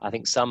 I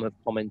think some have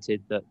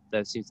commented that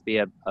there seems to be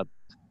a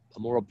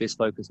more obvious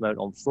focus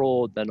on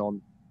fraud than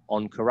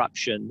on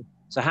corruption.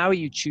 So how are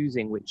you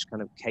choosing which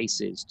kind of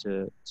cases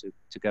to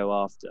go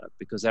after?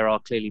 Because there are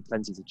clearly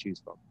plenty to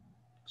choose from.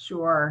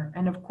 Sure.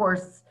 And of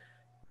course,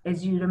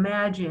 as you'd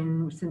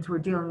imagine, since we're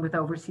dealing with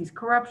overseas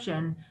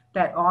corruption,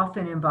 that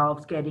often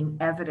involves getting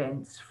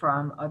evidence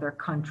from other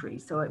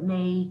countries. So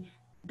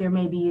there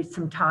may be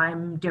some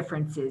time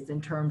differences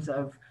in terms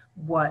of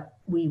what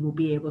we will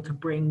be able to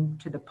bring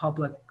to the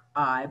public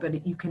eye.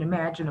 But you can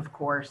imagine, of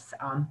course,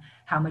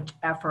 how much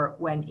effort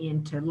went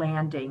into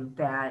landing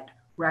that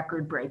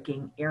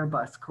record-breaking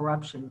Airbus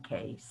corruption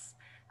case.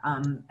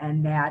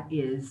 And that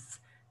is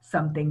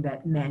something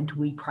that meant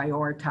we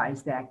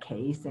prioritized that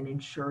case and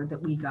ensured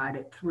that we got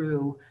it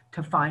through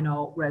to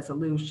final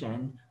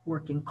resolution,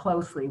 working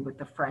closely with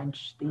the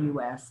French, the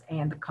US,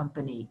 and the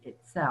company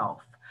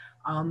itself.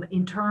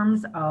 In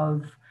terms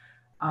of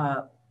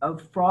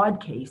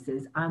fraud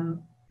cases,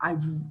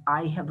 I've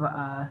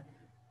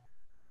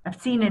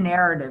seen a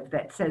narrative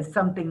that says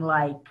something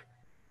like,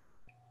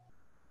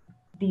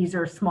 these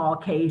are small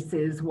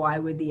cases, why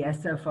would the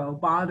SFO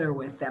bother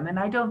with them? And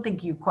I don't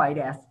think you quite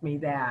asked me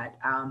that,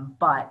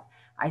 but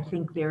I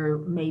think there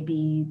may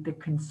be the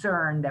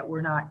concern that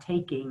we're not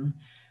taking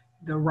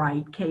the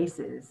right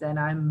cases. And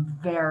I'm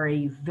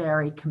very,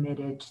 very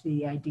committed to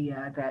the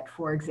idea that,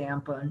 for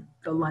example,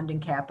 the London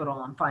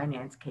Capital and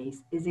Finance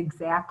case is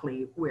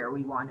exactly where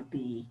we want to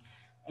be.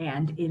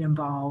 And it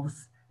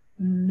involves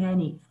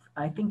many,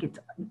 I think it's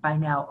by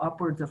now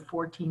upwards of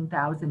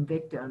 14,000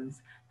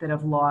 victims that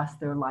have lost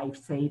their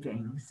life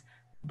savings.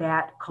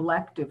 That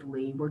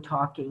collectively, we're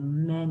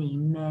talking many,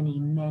 many,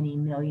 many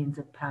millions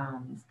of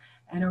pounds,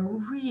 and a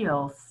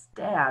real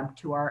stab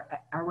to our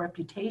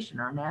reputation,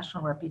 our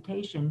national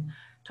reputation,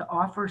 to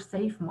offer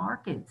safe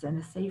markets and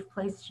a safe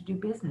place to do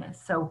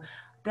business. So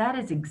that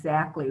is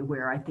exactly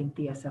where I think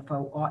the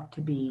SFO ought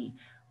to be.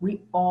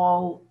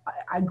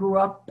 I grew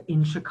up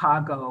in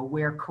Chicago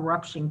where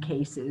corruption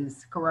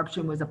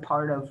was a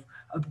part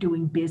of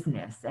doing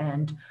business.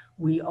 And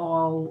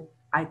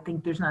I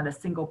think there's not a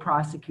single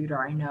prosecutor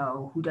I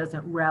know who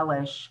doesn't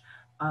relish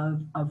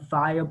a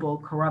viable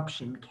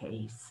corruption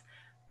case.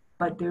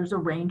 But there's a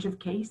range of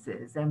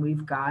cases, and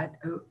we've got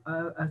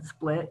a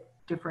split.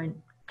 Different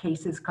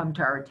cases come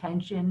to our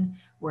attention.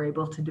 We're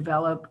able to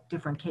develop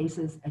different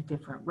cases at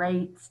different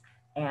rates.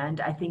 And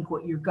I think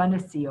what you're going to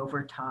see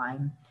over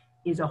time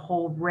is a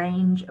whole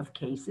range of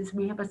cases.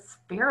 We have a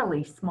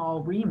fairly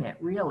small remit,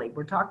 really.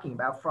 We're talking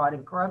about fraud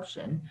and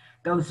corruption.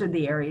 Those are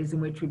the areas in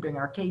which we bring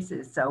our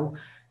cases. So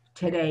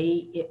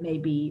today, it may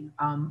be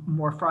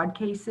more fraud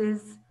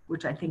cases,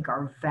 which I think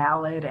are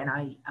valid, and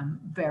I am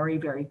very,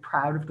 very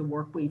proud of the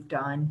work we've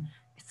done,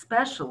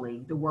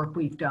 especially the work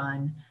we've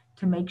done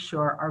to make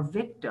sure our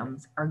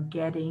victims are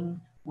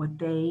getting what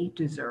they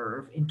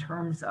deserve in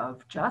terms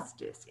of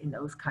justice in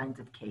those kinds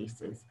of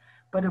cases.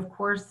 But of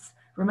course,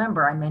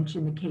 remember, I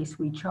mentioned the case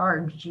we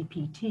charged,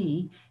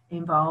 GPT,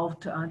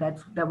 involved,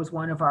 that was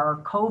one of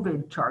our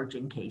COVID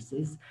charging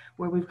cases,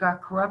 where we've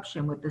got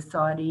corruption with the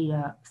Saudi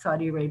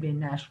Arabian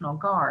National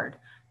Guard.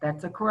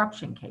 That's a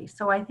corruption case.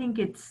 So I think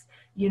it's,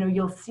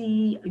 you'll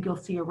see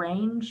a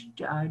range,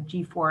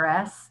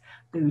 G4S,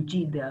 the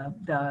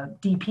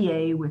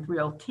DPA with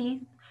real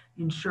teeth,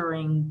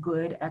 ensuring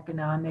good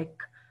economic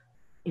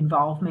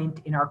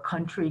involvement in our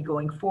country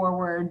going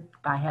forward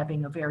by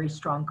having a very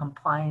strong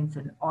compliance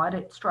and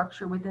audit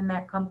structure within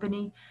that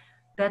company.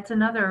 That's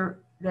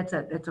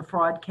a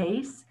fraud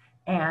case.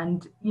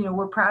 And,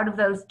 we're proud of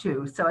those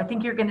too. So I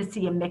think you're going to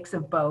see a mix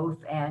of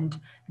both and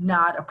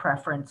not a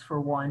preference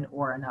for one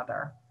or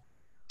another.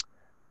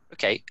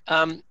 Okay.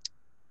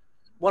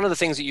 One of the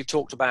things that you've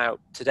talked about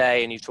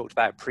today and you've talked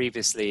about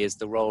previously is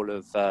the role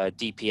of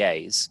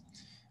DPAs.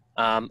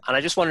 And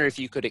I just wonder if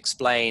you could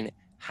explain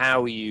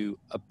how you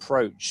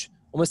approach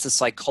almost the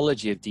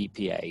psychology of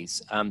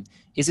DPAs.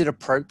 Is it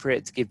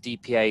appropriate to give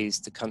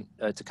DPAs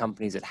to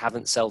companies that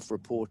haven't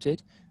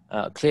self-reported?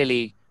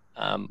 Clearly,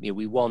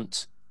 we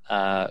want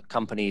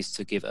companies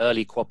to give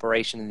early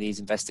cooperation in these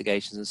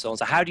investigations and so on.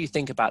 So how do you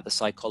think about the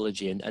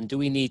psychology, and do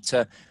we need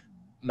to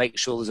make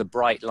sure there's a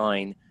bright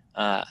line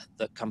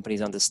that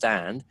companies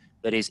understand?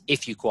 That is,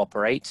 if you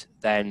cooperate,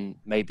 then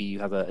maybe you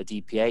have a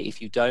DPA.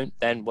 If you don't,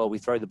 then, well, we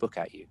throw the book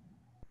at you.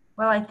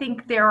 Well, I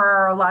think there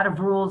are a lot of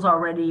rules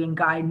already and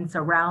guidance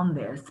around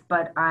this,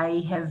 but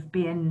I have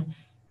been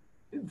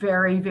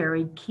very,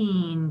 very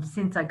keen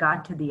since I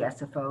got to the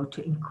SFO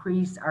to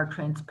increase our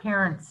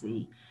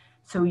transparency.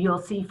 So you'll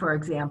see, for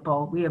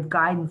example, we have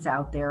guidance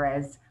out there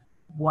as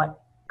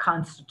what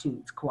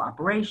constitutes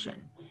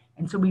cooperation.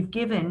 And so we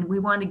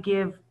want to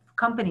give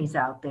companies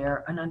out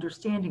there an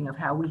understanding of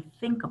how we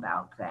think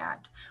about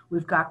that.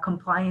 We've got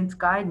compliance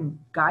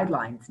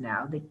guidelines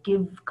now that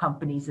give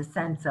companies a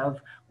sense of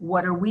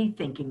what are we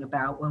thinking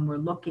about when we're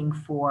looking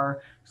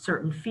for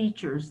certain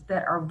features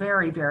that are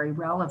very, very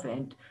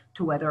relevant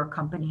to whether a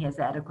company has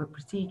adequate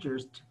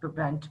procedures to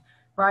prevent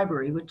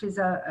bribery, which is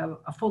a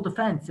full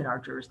defense in our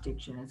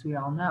jurisdiction, as we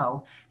all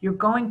know. You're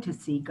going to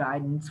see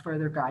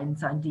further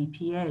guidance on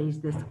DPAs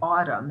this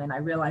autumn, and I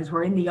realize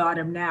we're in the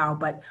autumn now,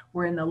 but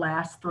we're in the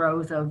last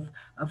throes of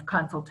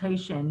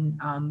consultation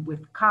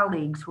with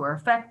colleagues who are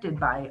affected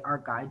by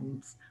our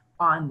guidance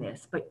on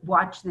this. But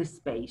watch this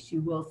space. You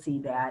will see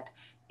that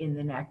in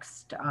the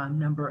next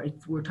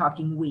we're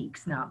talking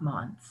weeks, not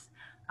months.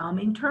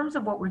 In terms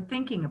of what we're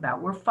thinking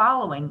about, we're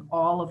following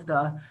all of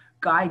the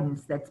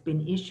guidance that's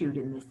been issued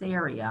in this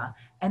area,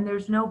 and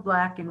there's no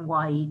black and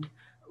white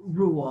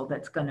rule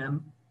that's going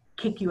to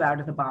kick you out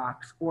of the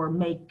box or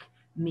make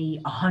me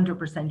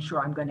 100% sure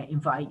I'm going to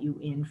invite you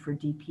in for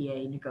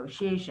DPA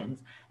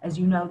negotiations. As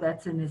you know,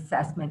 that's an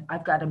assessment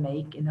I've got to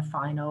make in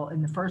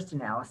the first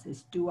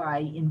analysis. Do I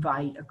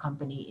invite a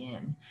company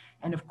in?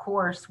 And of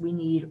course, we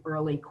need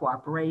early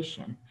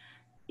cooperation.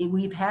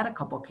 We've had a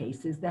couple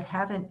cases that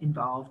haven't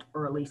involved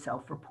early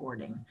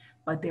self-reporting,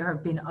 but there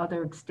have been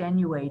other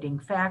extenuating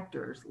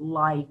factors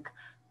like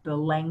the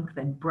length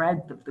and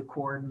breadth of the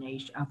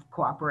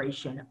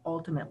cooperation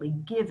ultimately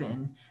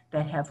given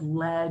that have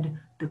led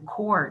the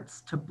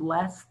courts to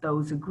bless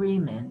those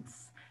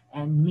agreements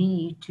and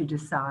me to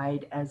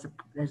decide as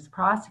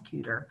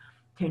prosecutor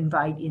to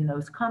invite in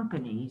those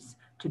companies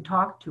to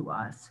talk to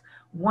us.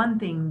 One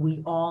thing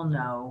we all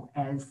know,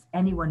 as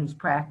anyone who's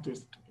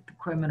practiced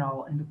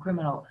in the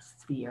criminal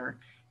sphere,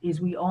 is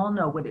we all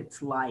know what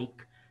it's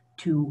like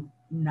to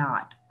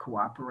not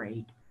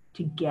cooperate,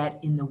 to get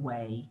in the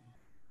way,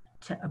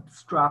 to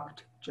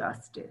obstruct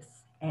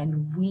justice.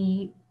 And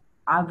we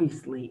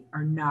obviously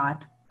are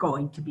not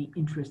going to be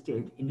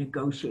interested in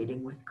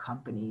negotiating with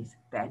companies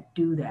that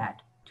do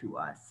that to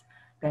us.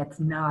 That's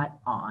not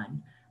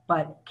on.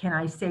 But can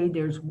I say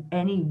there's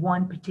any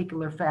one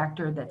particular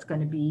factor that's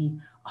going to be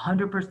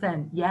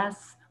 100%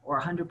 yes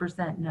or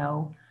 100%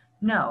 no?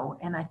 No.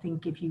 And I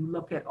think if you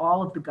look at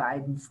all of the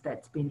guidance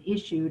that's been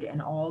issued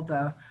and all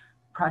the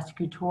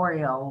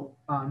prosecutorial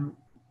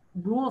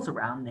rules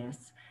around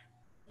this,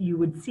 you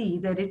would see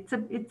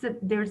that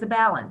there's a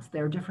balance.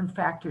 There are different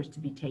factors to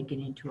be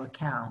taken into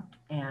account.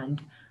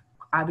 And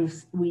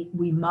obviously,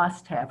 we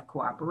must have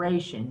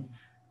cooperation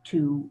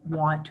to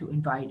want to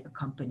invite a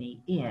company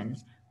in.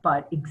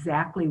 But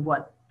exactly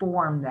what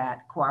form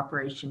that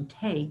cooperation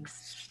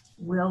takes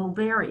will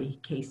vary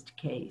case to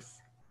case.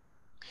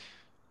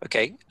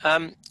 Okay,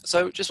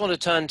 so just want to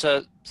turn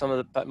to some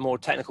of the more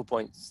technical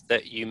points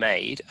that you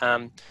made.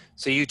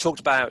 So you talked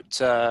about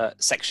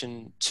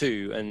Section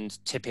 2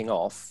 and tipping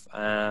off,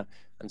 and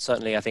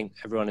certainly I think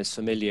everyone is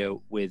familiar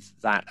with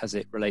that as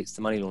it relates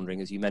to money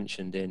laundering, as you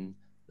mentioned in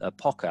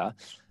POCA.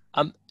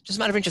 Just a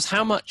matter of interest,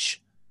 how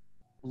much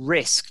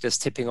risk does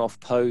tipping off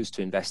pose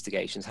to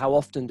investigations? How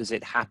often does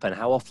it happen?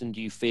 How often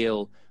do you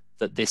feel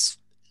that this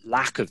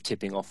lack of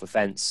tipping off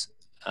offence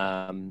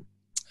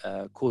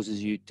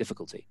causes you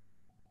difficulty?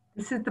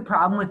 This is the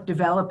problem with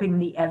developing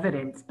the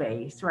evidence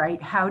base,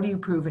 right? How do you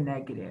prove a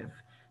negative?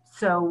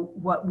 So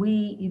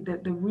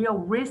the real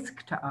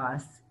risk to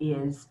us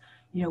is,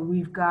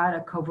 we've got a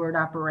covert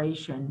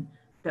operation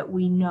that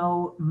we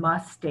know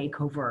must stay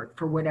covert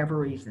for whatever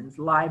reasons.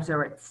 Lives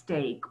are at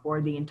stake,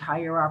 or the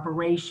entire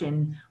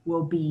operation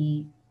will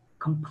be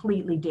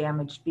completely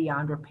damaged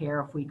beyond repair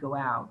if we go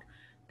out.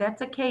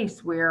 That's a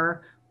case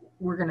where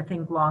we're going to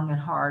think long and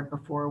hard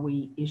before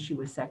we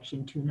issue a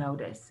Section 2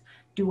 notice.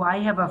 Do I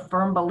have a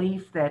firm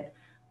belief that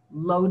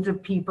loads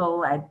of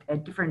people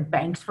at different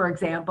banks, for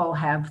example,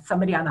 have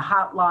somebody on the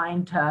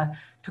hotline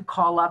to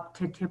call up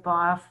to tip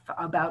off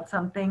about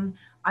something?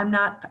 I'm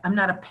not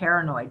a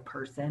paranoid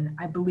person.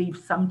 I believe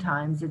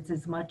sometimes it's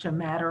as much a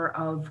matter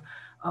of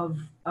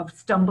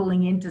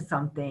stumbling into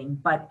something,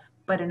 but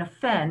an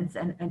offense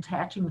and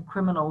attaching a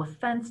criminal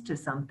offense to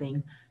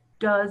something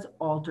does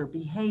alter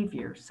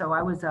behavior. So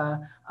I was a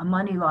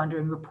money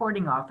laundering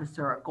reporting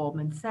officer at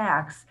Goldman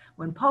Sachs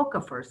when POCA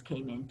first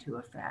came into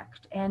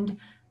effect. And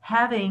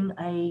having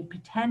a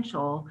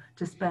potential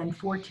to spend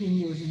 14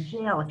 years in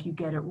jail if you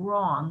get it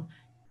wrong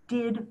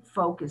did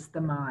focus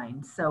the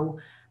mind. So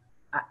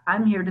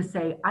I'm here to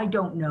say I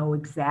don't know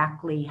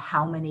exactly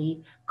how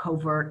many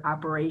covert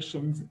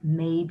operations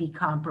may be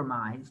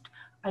compromised.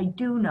 I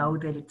do know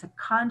that it's a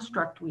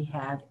construct we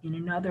have in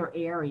another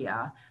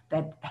area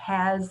that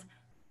has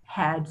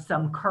had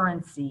some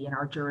currency in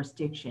our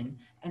jurisdiction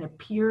and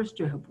appears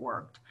to have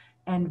worked.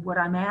 And what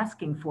I'm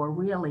asking for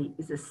really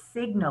is a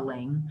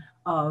signaling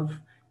of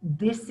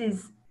this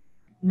is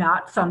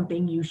not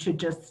something you should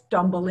just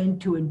stumble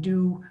into and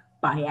do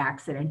by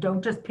accident.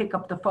 Don't just pick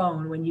up the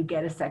phone when you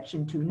get a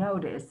Section 2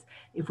 notice.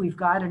 If we've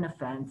got an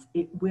offense,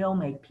 it will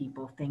make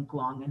people think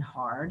long and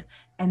hard.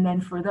 And then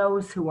for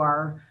those who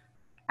are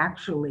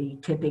actually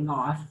tipping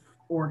off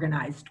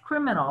organized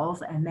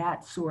criminals and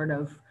that sort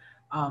of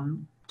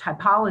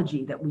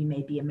typology that we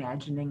may be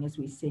imagining as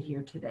we sit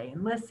here today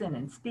and listen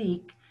and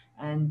speak,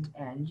 and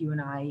you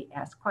and I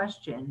ask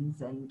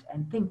questions and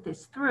think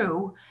this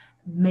through,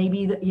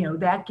 maybe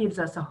that gives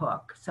us a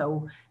hook.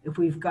 So if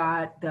we've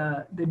got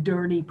the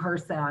dirty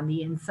person on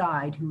the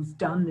inside who's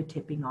done the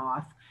tipping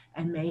off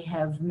and may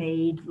have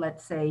made,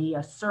 let's say,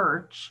 a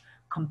search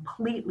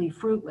completely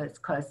fruitless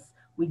because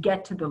we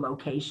get to the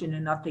location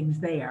and nothing's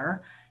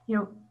there,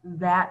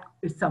 that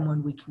is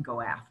someone we can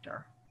go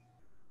after.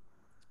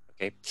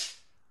 Okay.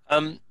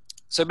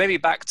 So maybe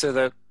back to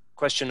the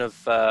question of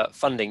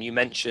funding. You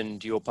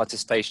mentioned your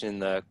participation in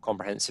the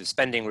comprehensive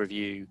spending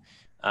review.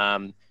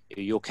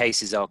 Your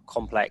cases are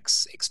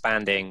complex,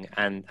 expanding,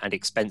 and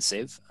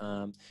expensive.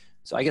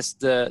 So I guess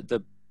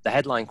the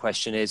headline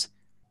question is,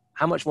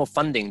 how much more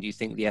funding do you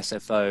think the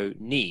SFO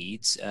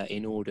needs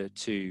in order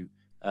to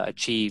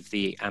achieve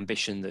the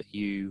ambition that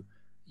you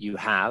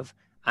have?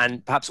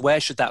 And perhaps where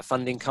should that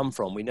funding come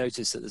from? We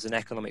noticed that there's an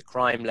economic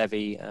crime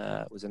levy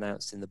was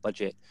announced in the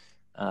budget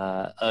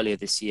earlier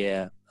this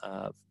year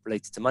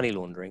related to money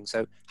laundering.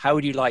 So how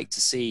would you like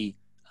to see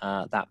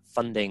that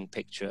funding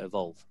picture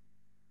evolve?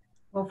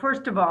 Well,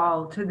 first of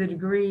all, to the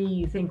degree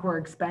you think we're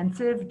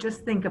expensive,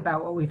 just think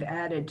about what we've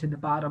added to the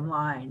bottom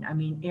line. I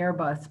mean,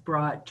 Airbus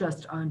brought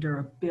just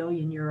under €1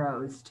 billion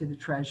to the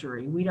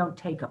Treasury. We don't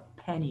take a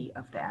penny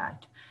of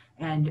that.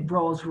 And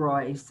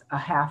Rolls-Royce,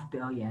 $500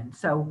 million.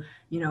 So,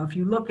 if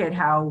you look at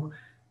how,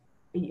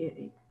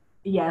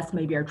 yes,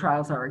 maybe our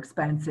trials are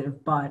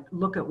expensive, but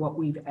look at what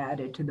we've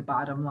added to the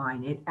bottom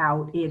line. It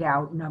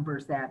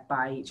outnumbers that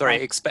by.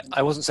 Sorry,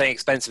 I wasn't saying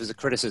expensive as a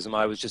criticism.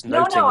 I was just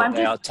noting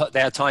that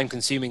they are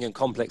time-consuming and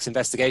complex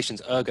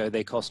investigations. Ergo,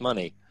 they cost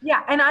money.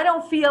 Yeah, and I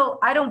don't feel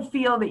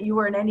that you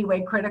were in any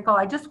way critical.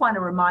 I just want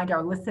to remind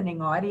our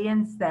listening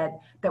audience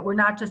that we're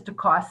not just a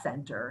cost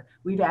center.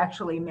 We've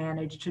actually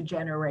managed to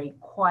generate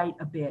quite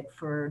a bit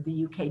for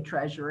the UK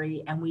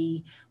Treasury, and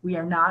we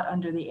are not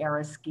under the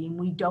ERA scheme.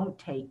 We don't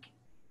take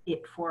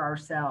it for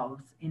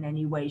ourselves in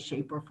any way,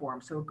 shape, or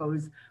form. So it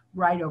goes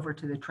right over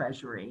to the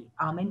Treasury.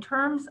 In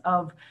terms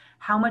of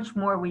how much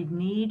more we'd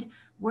need,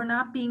 we're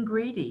not being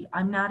greedy.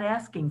 I'm not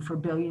asking for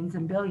billions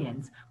and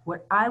billions.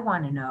 What I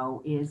want to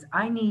know is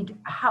I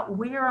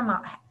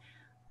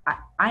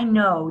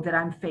know that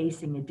I'm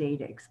facing a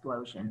data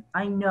explosion.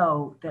 I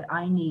know that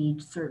I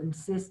need certain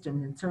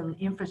systems and certain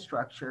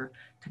infrastructure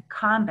to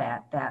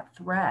combat that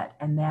threat,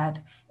 and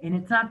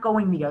it's not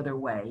going the other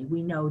way.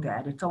 We know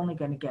that it's only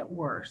going to get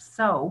worse.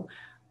 So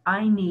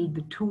I need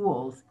the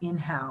tools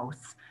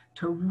in-house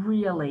to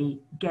really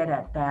get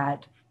at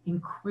that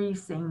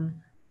increasing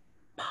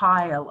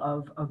pile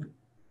of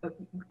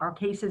our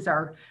cases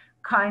are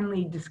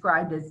kindly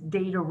described as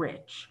data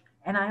rich.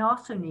 And I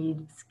also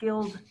need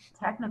skilled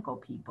technical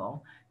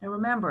people. Now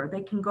remember,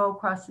 they can go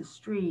across the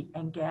street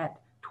and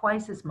get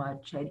twice as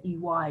much at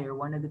EY or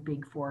one of the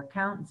big 4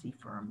 accountancy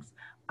firms.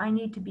 I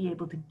need to be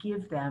able to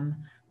give them,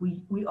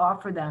 we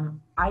offer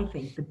them, I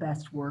think, the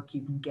best work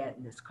you can get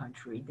in this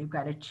country. They've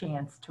got a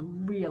chance to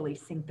really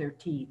sink their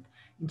teeth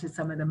into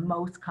some of the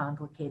most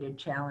complicated,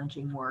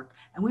 challenging work.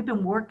 And we've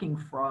been working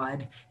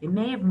fraud. It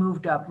may have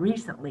moved up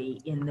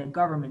recently in the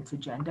government's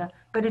agenda,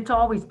 but it's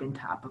always been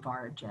top of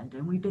our agenda.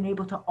 And we've been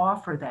able to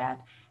offer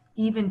that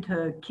even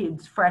to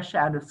kids fresh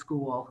out of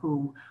school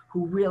who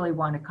really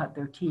want to cut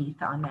their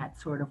teeth on that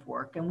sort of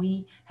work. And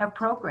we have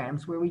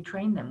programs where we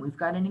train them. We've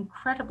got an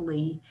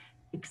incredibly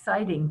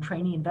exciting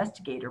trainee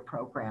investigator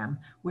program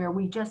where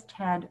we just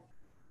had,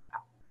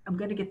 I'm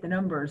going to get the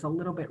numbers a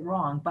little bit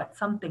wrong, but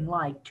something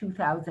like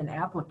 2,000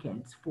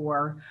 applicants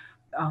for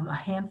a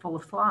handful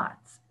of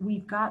slots.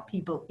 We've got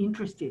people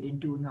interested in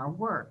doing our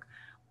work.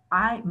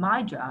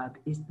 My job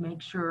is to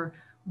make sure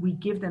we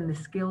give them the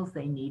skills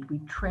they need. We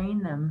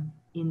train them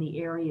in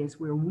the areas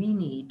where we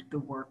need the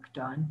work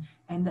done,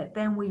 and that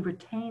then we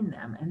retain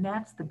them. And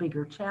that's the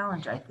bigger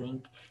challenge, I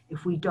think,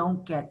 if we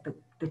don't get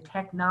the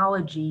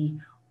technology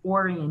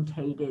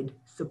orientated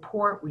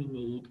support we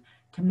need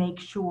to make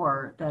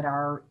sure that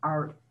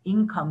our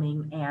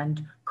incoming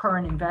and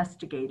current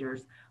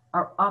investigators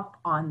are up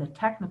on the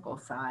technical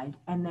side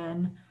and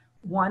then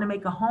want to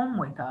make a home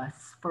with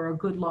us for a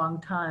good long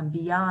time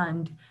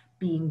beyond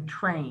being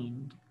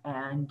trained.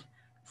 And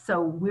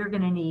so we're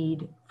going to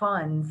need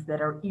funds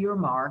that are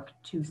earmarked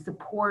to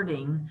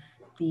supporting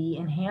the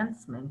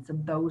enhancements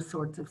of those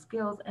sorts of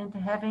skills and to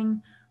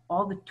having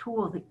all the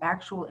tools, the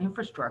actual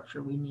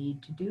infrastructure we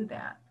need to do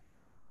that.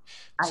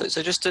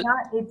 So just to...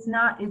 It's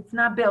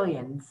not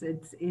billions.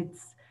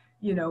 It's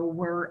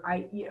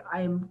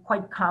I'm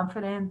quite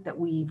confident that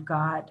we've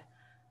got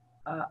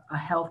a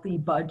healthy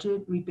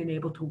budget. We've been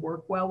able to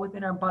work well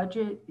within our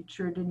budget. It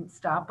sure didn't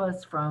stop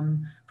us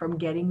from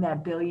getting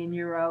that €1 billion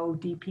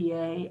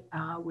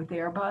DPA with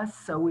Airbus.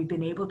 So we've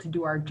been able to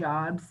do our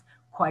jobs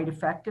quite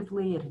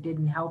effectively. It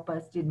didn't help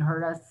us, didn't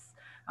hurt us,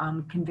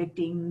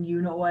 convicting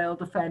oil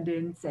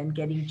defendants and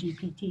getting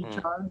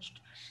GPT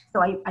charged.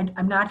 So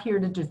I'm not here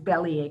to just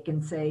bellyache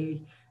and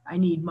say, I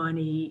need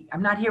money.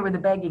 I'm not here with a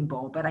begging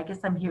bowl, but I guess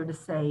I'm here to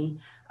say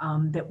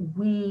that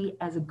we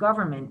as a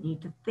government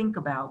need to think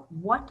about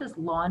what does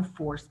law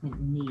enforcement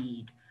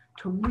need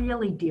to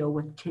really deal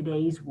with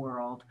today's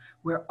world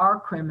where our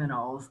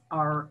criminals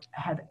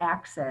have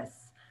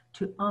access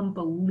to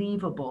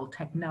unbelievable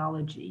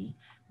technology.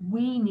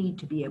 We need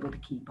to be able to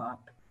keep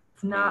up.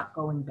 It's not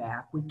going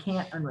back. We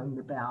can't unring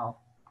the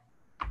bell.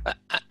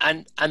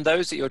 And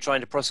those that you're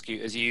trying to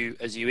prosecute, as you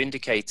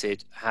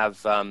indicated,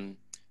 have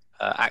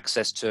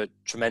access to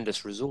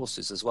tremendous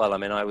resources as well. I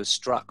mean, I was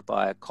struck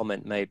by a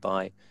comment made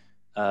by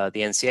the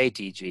NCA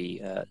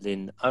DG,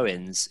 Lynn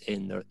Owens,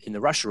 in the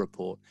Russia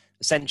report,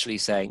 essentially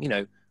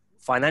saying,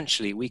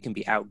 financially we can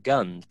be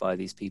outgunned by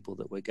these people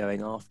that we're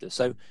going after.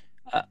 So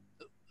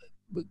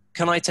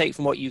can I take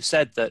from what you've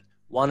said that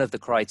one of the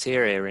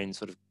criteria in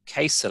sort of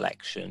case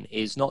selection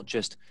is not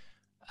just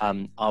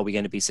are we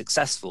going to be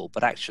successful,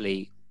 but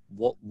actually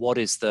what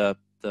is the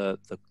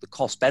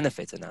cost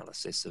benefit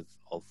analysis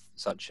of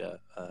such a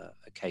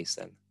case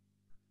then?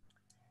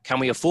 Can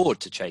we afford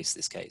to chase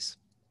this case?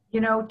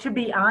 To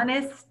be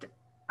honest,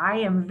 I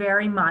am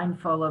very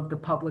mindful of the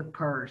public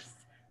purse,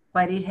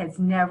 but it has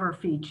never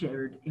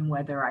featured in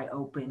whether I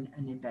open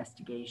an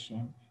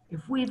investigation.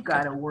 If we've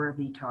got a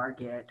worthy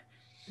target,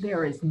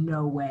 there is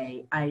no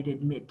way I'd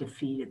admit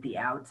defeat at the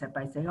outset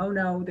by saying, oh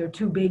no, they're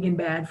too big and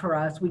bad for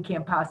us. We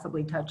can't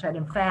possibly touch that.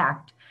 In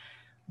fact,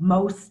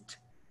 most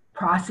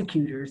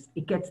prosecutors,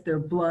 it gets their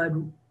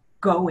blood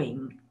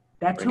going.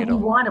 That's who we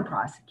want to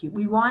prosecute.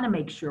 We want to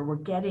make sure we're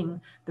getting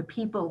the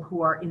people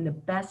who are in the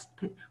best,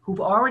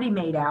 who've already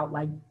made out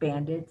like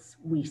bandits,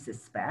 we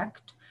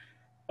suspect,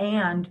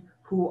 and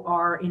who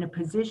are in a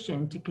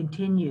position to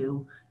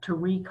continue to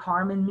wreak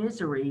harm and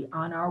misery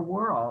on our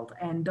world.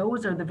 And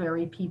those are the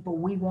very people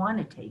we want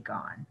to take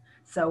on.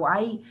 So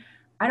I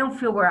don't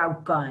feel we're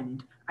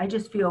outgunned. I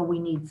just feel we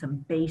need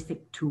some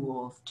basic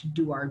tools to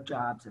do our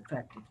jobs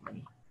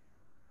effectively.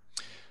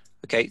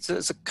 Okay, so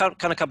it's a kind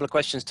of couple of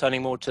questions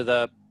turning more to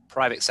the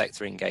private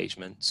sector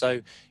engagement.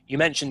 So you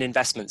mentioned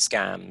investment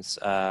scams,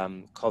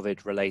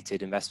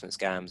 COVID-related investment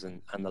scams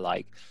and the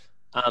like.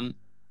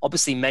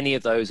 Obviously, many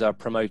of those are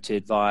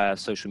promoted via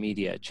social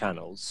media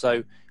channels.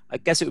 So I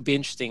guess it would be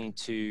interesting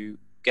to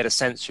get a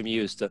sense from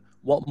you as to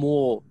what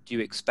more do you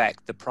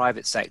expect the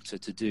private sector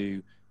to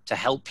do to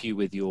help you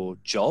with your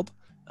job?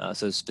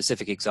 So a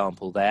specific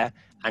example there,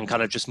 and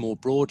kind of just more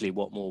broadly,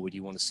 what more would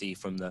you want to see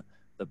from the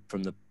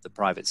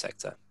private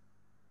sector?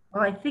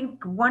 Well, I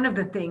think one of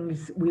the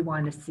things we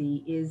want to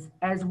see is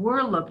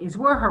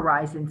we're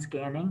horizon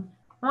scanning.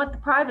 I want the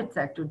private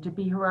sector to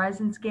be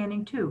horizon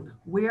scanning too.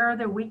 Where are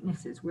their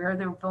weaknesses? Where are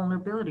their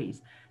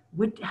vulnerabilities?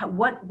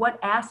 What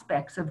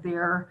aspects of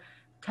their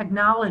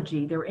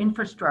technology, their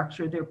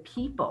infrastructure, their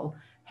people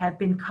have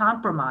been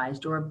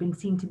compromised or have been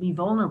seen to be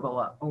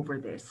vulnerable over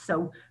this?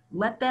 So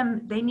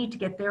they need to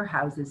get their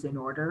houses in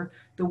order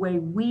the way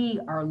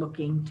we are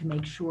looking to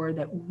make sure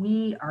that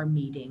we are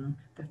meeting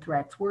the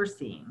threats we're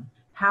seeing.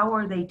 How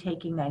are they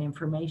taking that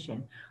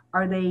information?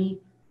 Are they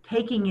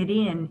taking it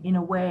in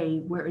a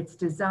way where it's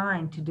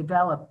designed to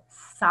develop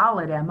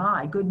solid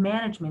MI, good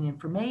management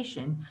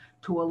information,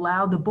 to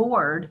allow the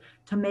board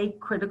to make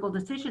critical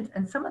decisions?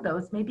 And some of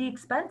those may be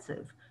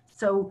expensive.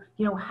 So,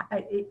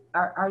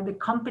 are the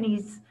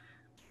companies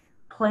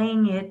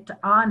playing it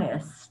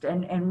honest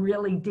and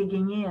really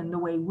digging in the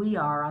way we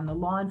are on the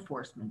law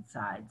enforcement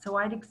side? So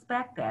I'd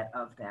expect that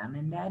of them,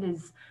 and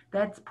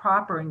that's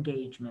proper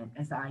engagement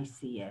as I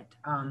see it.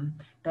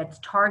 That's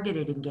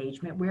targeted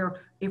engagement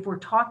where if we're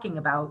talking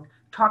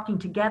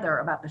together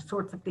about the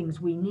sorts of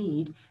things we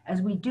need,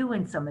 as we do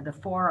in some of the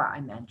fora I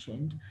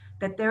mentioned,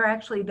 that they're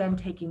actually then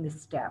taking the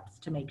steps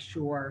to make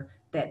sure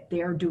that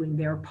they're doing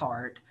their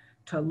part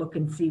to look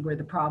and see where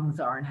the problems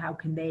are and how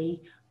can they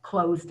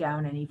close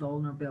down any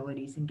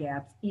vulnerabilities and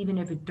gaps, even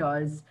if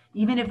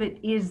it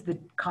is the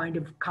kind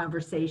of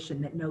conversation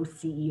that no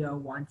CEO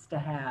wants to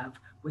have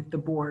with the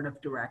board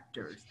of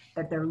directors,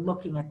 that they're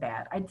looking at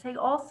that. I'd say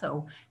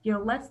also,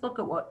 let's look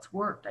at what's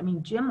worked. I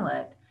mean,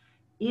 Gimlet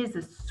is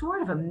a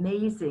sort of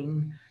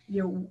amazing,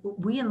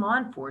 we in law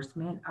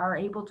enforcement are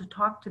able to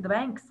talk to the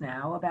banks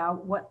now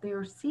about what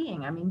they're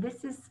seeing. I mean,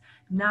 this is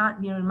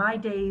not, in my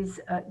days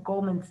at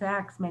Goldman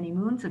Sachs many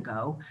moons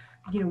ago,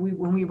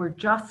 when we were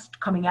just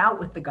coming out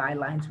with the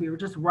guidelines, we were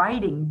just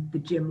writing the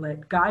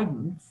Gimlet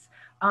guidance.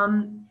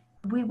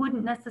 We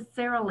wouldn't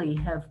necessarily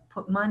have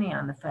put money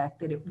on the fact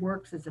that it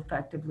works as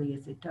effectively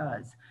as it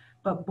does.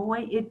 But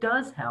boy, it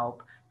does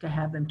help to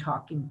have them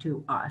talking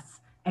to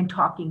us and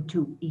talking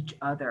to each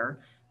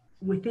other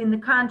within the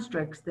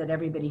constructs that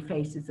everybody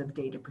faces of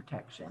data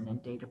protection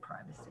and data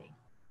privacy.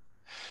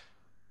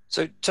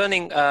 So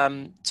turning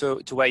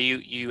to where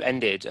you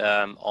ended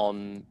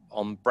on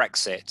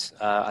Brexit,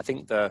 I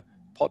think the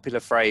popular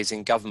phrase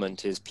in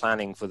government is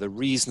planning for the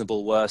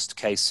reasonable worst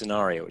case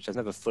scenario, which I've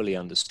never fully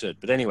understood.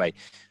 But anyway,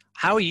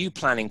 how are you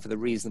planning for the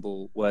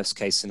reasonable worst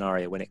case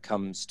scenario when it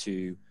comes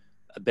to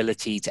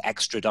ability to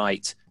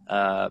extradite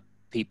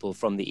people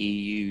from the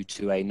EU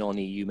to a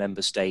non-EU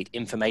member state,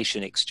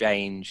 information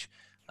exchange,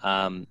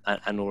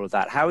 and all of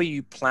that? How are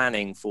you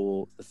planning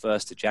for the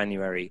 1st of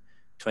January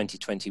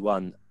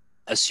 2021,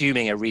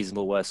 assuming a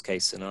reasonable worst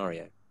case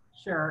scenario?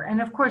 Sure.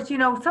 And of course, you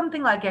know,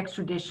 something like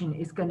extradition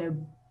is going to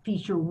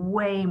feature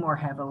way more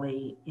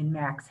heavily in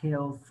Max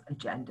Hill's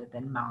agenda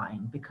than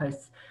mine,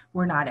 because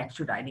we're not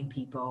extraditing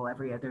people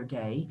every other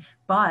day.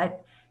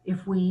 But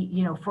if we,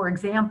 you know, for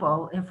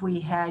example, if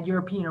we had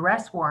European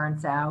arrest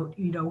warrants out,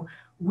 you know,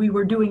 we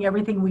were doing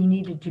everything we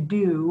needed to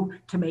do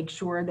to make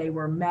sure they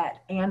were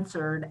met,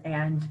 answered,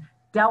 and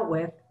dealt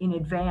with in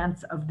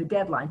advance of the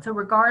deadline. So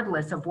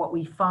regardless of what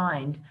we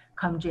find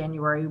come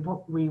January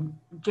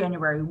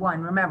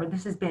 1, remember,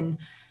 this has been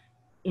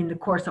in the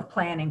course of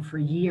planning for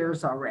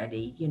years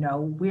already, you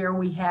know, where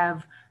we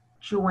have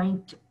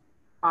joint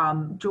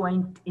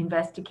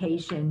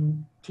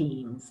investigation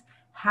teams.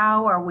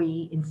 How are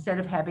we, instead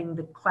of having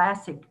the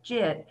classic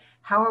JIT,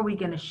 how are we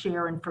going to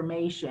share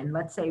information?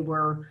 Let's say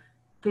we're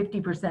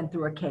 50%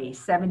 through a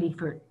case,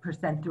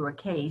 70% through a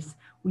case.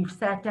 We've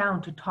sat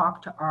down to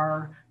talk to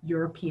our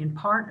European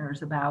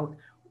partners about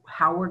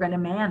how we're going to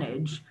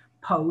manage,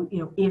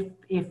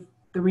 if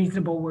the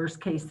reasonable worst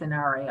case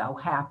scenario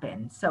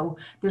happens. So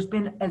there's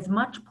been as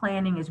much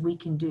planning as we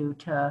can do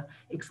to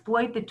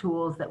exploit the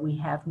tools that we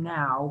have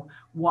now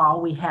while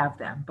we have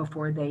them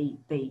before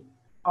they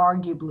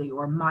arguably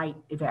or might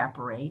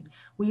evaporate.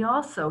 We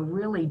also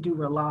really do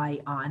rely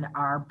on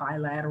our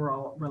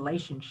bilateral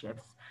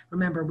relationships.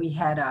 Remember, we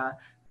had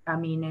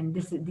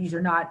these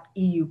are not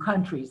EU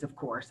countries, of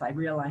course, I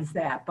realize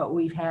that, but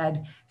we've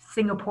had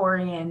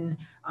Singaporean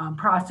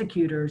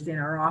prosecutors in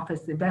our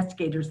office,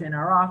 investigators in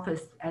our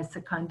office as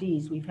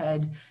secondees. We've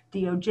had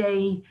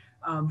DOJ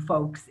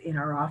folks in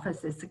our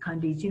office as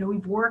secondees. You know,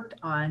 we've worked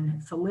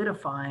on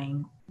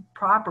solidifying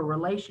proper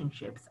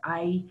relationships.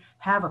 I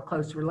have a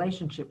close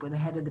relationship with the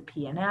head of the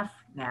PNF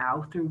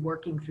now through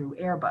working through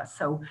Airbus.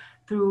 So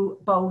through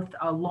both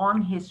a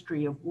long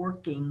history of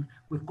working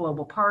with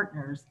global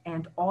partners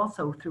and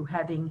also through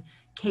having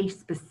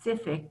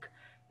case-specific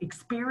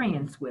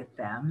experience with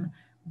them,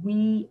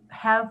 we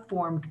have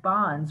formed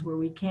bonds where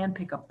we can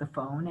pick up the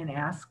phone and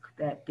ask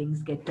that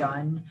things get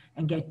done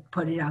and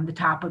put it on the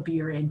top of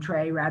your in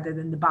tray rather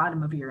than the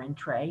bottom of your in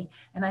tray.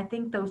 And I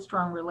think those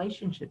strong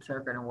relationships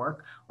are going to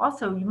work.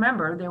 Also,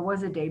 remember, there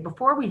was a day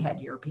before we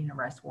had European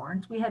arrest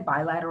warrants. We had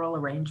bilateral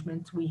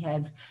arrangements. We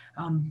had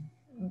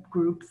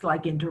groups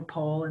like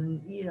Interpol,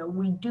 and you know,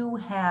 we do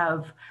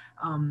have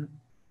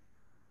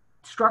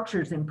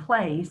structures in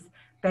place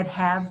that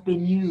have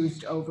been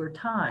used over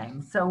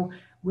time. So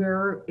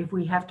if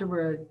we have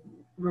to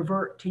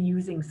revert to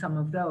using some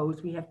of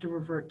those, we have to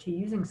revert to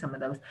using some of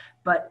those.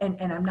 But, and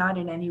I'm not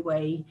in any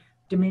way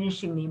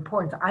diminishing the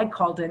importance. I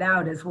called it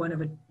out as one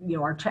of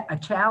a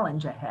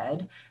challenge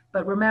ahead.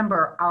 But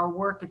remember, our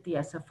work at the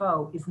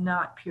SFO is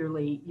not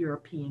purely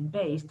European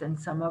based, and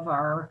some of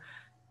our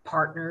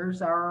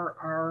partners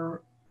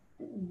are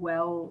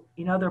well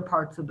in other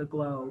parts of the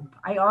globe.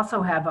 I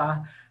also have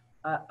a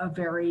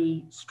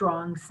very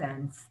strong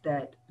sense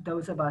that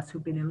those of us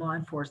who've been in law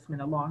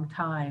enforcement a long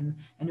time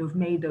and who've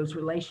made those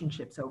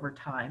relationships over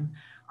time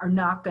are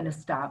not going to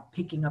stop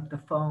picking up the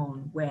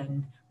phone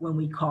when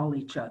we call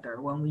each other,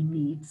 when we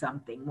need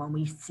something, when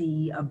we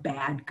see a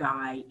bad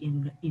guy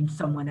in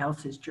someone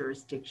else's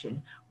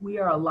jurisdiction. We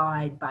are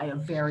allied by a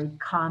very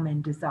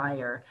common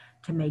desire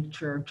to make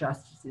sure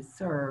justice is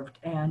served.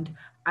 And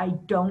I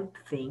don't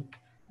think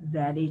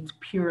that it's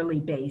purely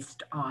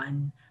based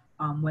on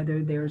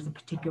whether there's a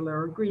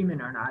particular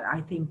agreement or not. I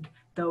think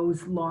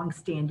those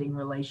long-standing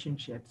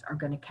relationships are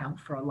going to count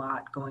for a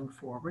lot going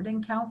forward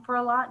and count for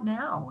a lot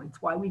now. It's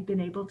why we've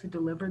been able to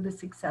deliver the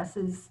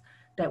successes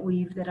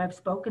that I've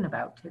spoken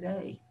about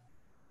today.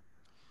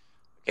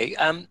 Okay,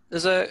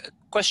 there's a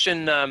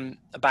question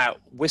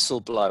about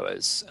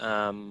whistleblowers,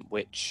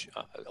 which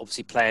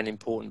obviously play an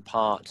important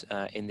part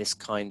in this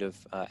kind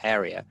of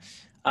area.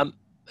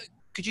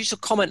 Could you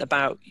just comment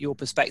about your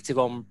perspective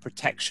on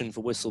protection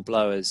for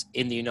whistleblowers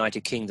in the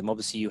United Kingdom?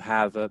 Obviously, you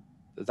have a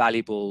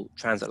valuable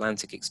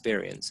transatlantic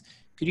experience.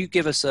 Could you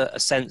give us a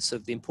sense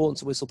of the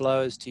importance of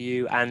whistleblowers to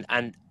you and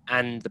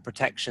the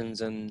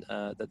protections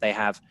that they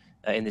have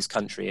in this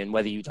country, and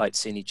whether you'd like to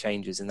see any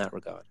changes in that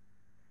regard?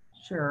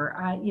 Sure.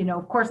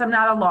 Of course, I'm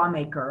not a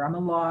lawmaker. I'm a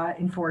law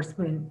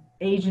enforcement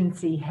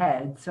agency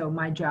head, so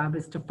my job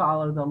is to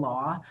follow the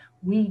law.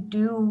 We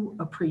do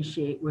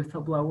appreciate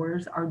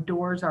whistleblowers. Our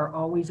doors are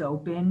always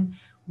open.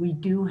 We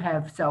do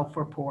have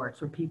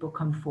self-reports where people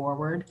come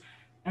forward,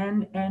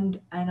 and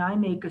I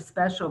make a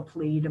special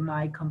plea to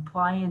my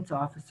compliance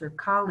officer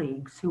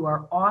colleagues who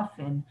are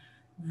often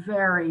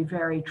very,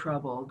 very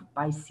troubled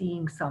by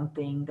seeing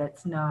something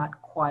that's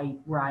not quite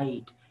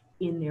right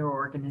in their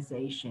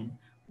organization.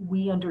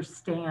 we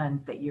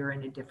understand that you're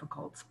in a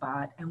difficult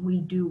spot, and we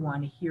do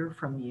want to hear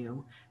from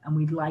you, and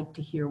we'd like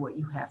to hear what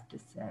you have to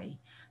say.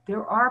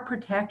 There are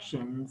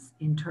protections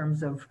in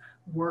terms of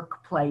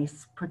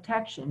workplace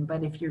protection,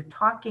 but if you're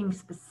talking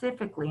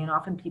specifically, and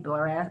often people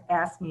are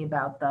ask me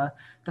about the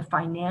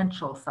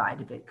financial side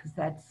of it, because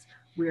that's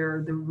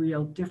where the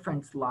real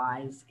difference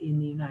lies in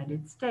the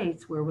United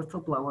States, where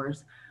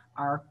whistleblowers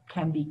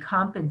can be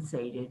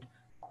compensated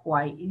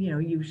quite,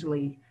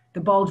 usually the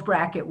bulge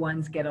bracket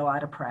ones get a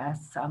lot of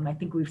press. I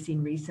think we've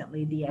seen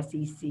recently the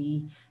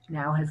SEC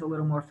now has a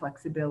little more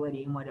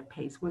flexibility in what it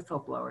pays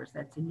whistleblowers.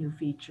 That's a new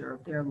feature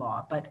of their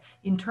law. But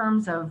in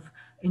terms of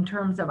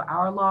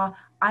our law,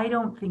 I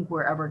don't think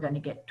we're ever going to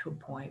get to a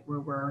point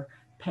where we're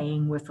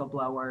paying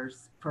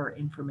whistleblowers for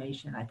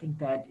information. I think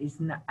that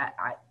is not,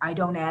 I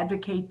don't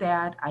advocate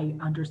that. I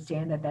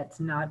understand that that's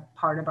not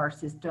part of our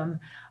system.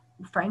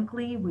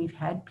 Frankly, we've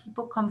had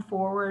people come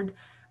forward.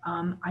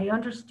 I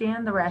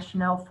understand the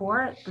rationale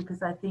for it,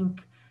 because I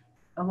think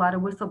a lot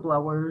of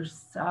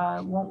whistleblowers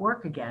won't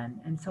work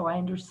again. And so I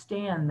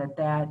understand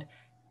that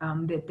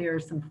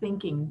there's some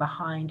thinking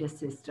behind a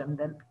system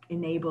that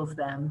enables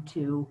them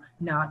to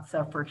not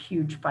suffer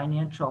huge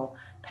financial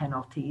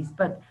penalties.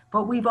 But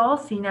we've all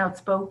seen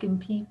outspoken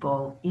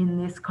people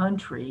in this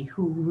country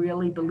who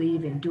really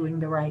believe in doing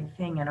the right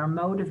thing and are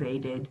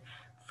motivated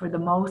for the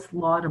most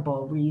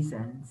laudable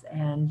reasons.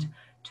 And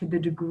to the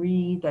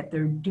degree that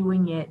they're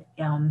doing it,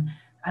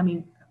 I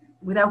mean,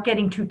 without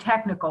getting too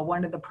technical,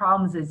 one of the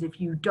problems is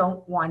if you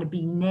don't want to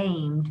be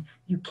named,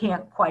 you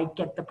can't quite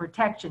get the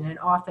protection. And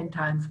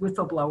oftentimes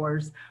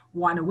whistleblowers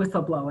want to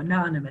whistleblow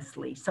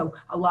anonymously. So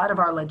a lot of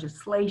our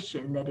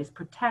legislation that is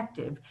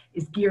protective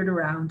is geared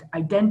around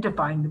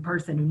identifying the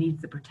person who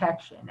needs the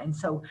protection. And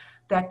so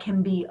that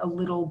can be a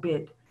little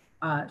bit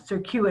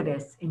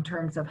circuitous in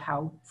terms of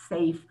how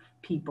safe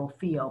people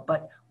feel.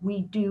 But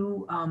we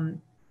do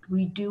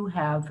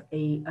have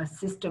a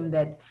system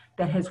that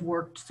has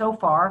worked so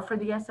far for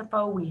the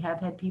SFO. We have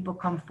had people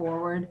come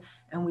forward,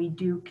 and we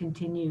do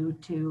continue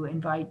to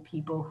invite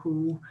people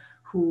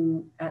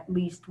who at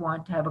least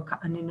want to have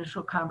an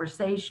initial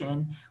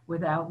conversation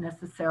without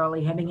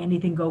necessarily having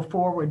anything go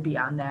forward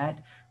beyond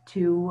that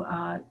to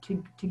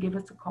give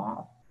us a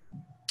call.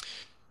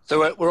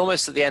 So we're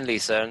almost at the end,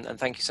 Lisa, and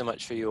thank you so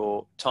much for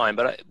your time.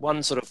 But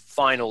one sort of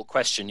final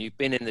question. You've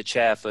been in the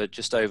chair for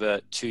just over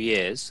 2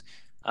 years.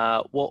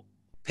 What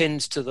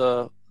pinned to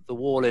the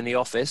wall in the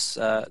office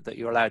that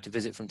you're allowed to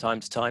visit from time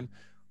to time,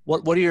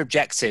 what are your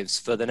objectives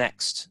for the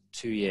next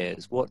 2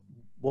 years? What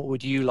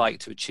would you like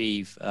to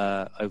achieve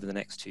over the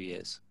next 2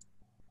 years?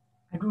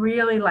 I'd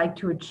really like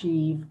to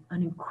achieve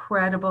an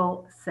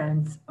incredible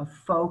sense of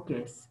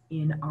focus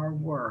in our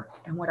work.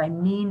 And what I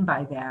mean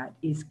by that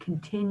is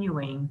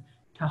continuing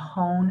to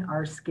hone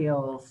our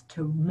skills,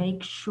 to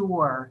make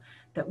sure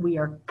that we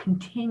are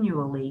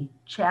continually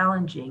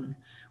challenging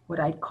what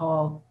I'd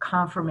call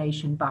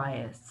confirmation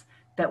bias,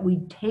 that we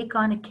take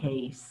on a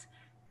case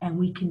and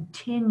we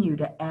continue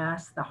to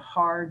ask the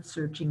hard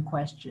searching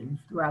questions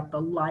throughout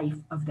the life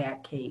of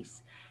that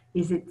case.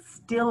 Is it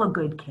still a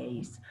good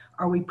case?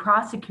 Are we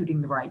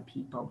prosecuting the right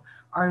people?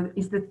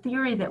 Is the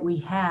theory that we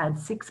had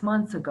 6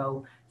 months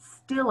ago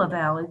still a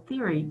valid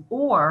theory?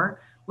 Or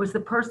was the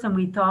person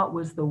we thought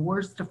was the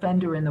worst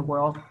offender in the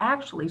world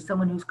actually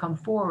someone who's come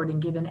forward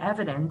and given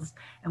evidence,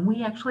 and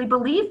we actually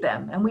believe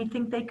them, and we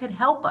think they could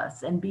help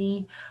us and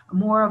be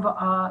more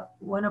of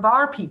one of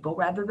our people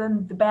rather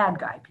than the bad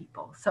guy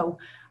people? So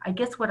I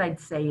guess what I'd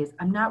say is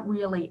I'm not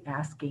really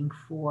asking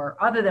for,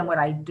 other than what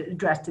I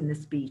addressed in the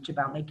speech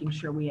about making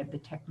sure we have the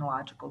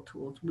technological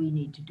tools we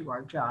need to do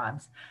our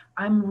jobs.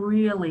 I'm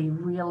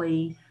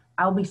really,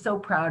 I'll be so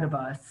proud of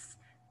us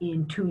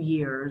in 2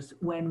 years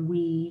when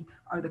we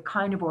are the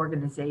kind of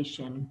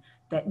organization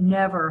that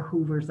never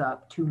hoovers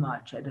up too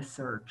much at a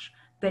search,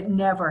 that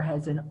never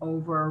has an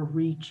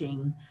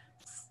overreaching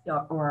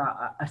or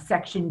a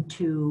section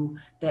 2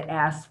 that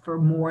asks for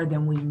more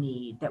than we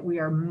need, that we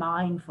are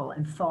mindful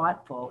and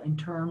thoughtful in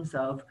terms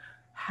of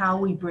how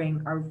we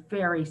bring our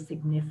very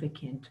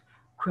significant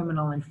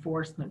criminal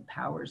enforcement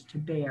powers to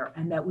bear,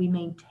 and that we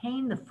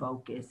maintain the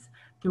focus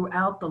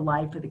throughout the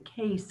life of the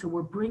case. So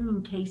we're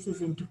bringing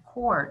cases into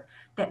court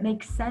that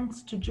make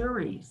sense to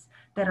juries,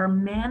 that are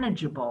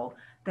manageable,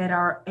 that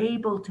are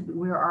able to,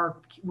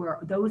 where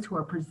those who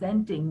are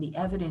presenting the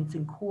evidence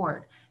in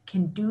court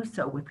can do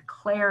so with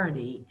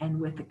clarity and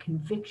with a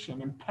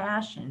conviction and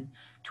passion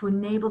to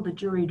enable the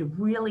jury to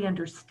really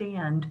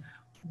understand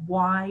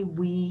why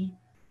we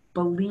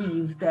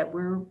believe that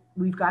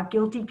we've got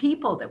guilty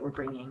people that we're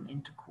bringing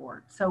into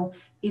court. So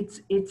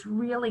it's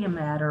really a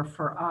matter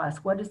for us.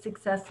 What does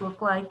success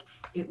look like?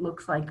 It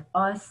looks like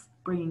us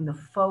bringing the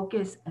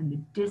focus and the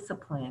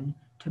discipline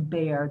to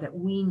bear that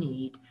we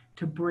need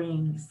to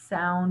bring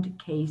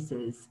sound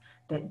cases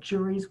that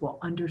juries will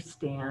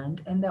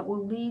understand and that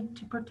will lead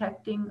to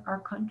protecting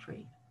our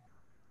country.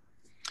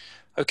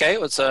 Okay,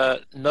 well, it's a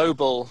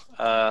noble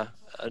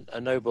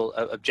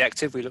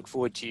objective. We look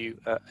forward to you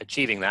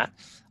achieving that.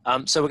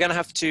 So we're going to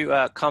have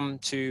to come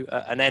to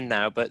an end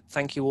now, but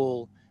thank you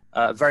all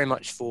very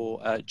much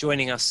for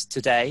joining us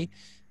today.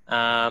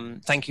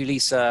 Thank you,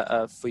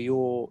 Lisa, for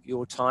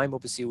your time.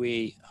 Obviously,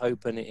 we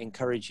hope and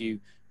encourage you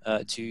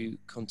to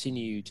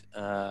continued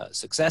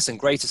success and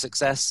greater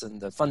success,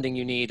 and the funding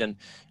you need and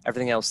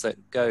everything else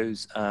that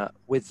goes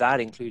with that,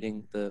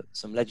 including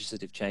some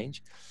legislative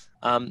change.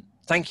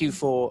 Thank you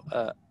for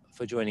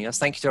joining us.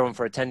 Thank you to everyone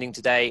for attending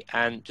today.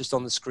 And just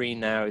on the screen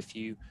now, if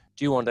you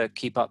do want to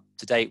keep up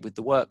to date with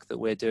the work that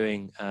we're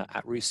doing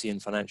at RUSI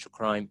and financial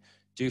crime,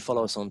 do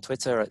follow us on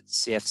Twitter at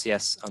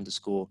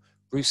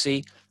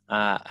CFCS_RUSI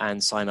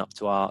and sign up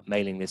to our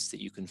mailing list that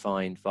you can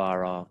find via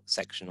our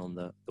section on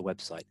the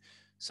website.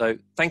 So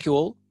thank you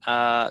all.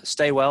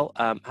 Stay well,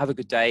 have a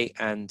good day,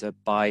 and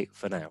bye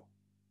for now.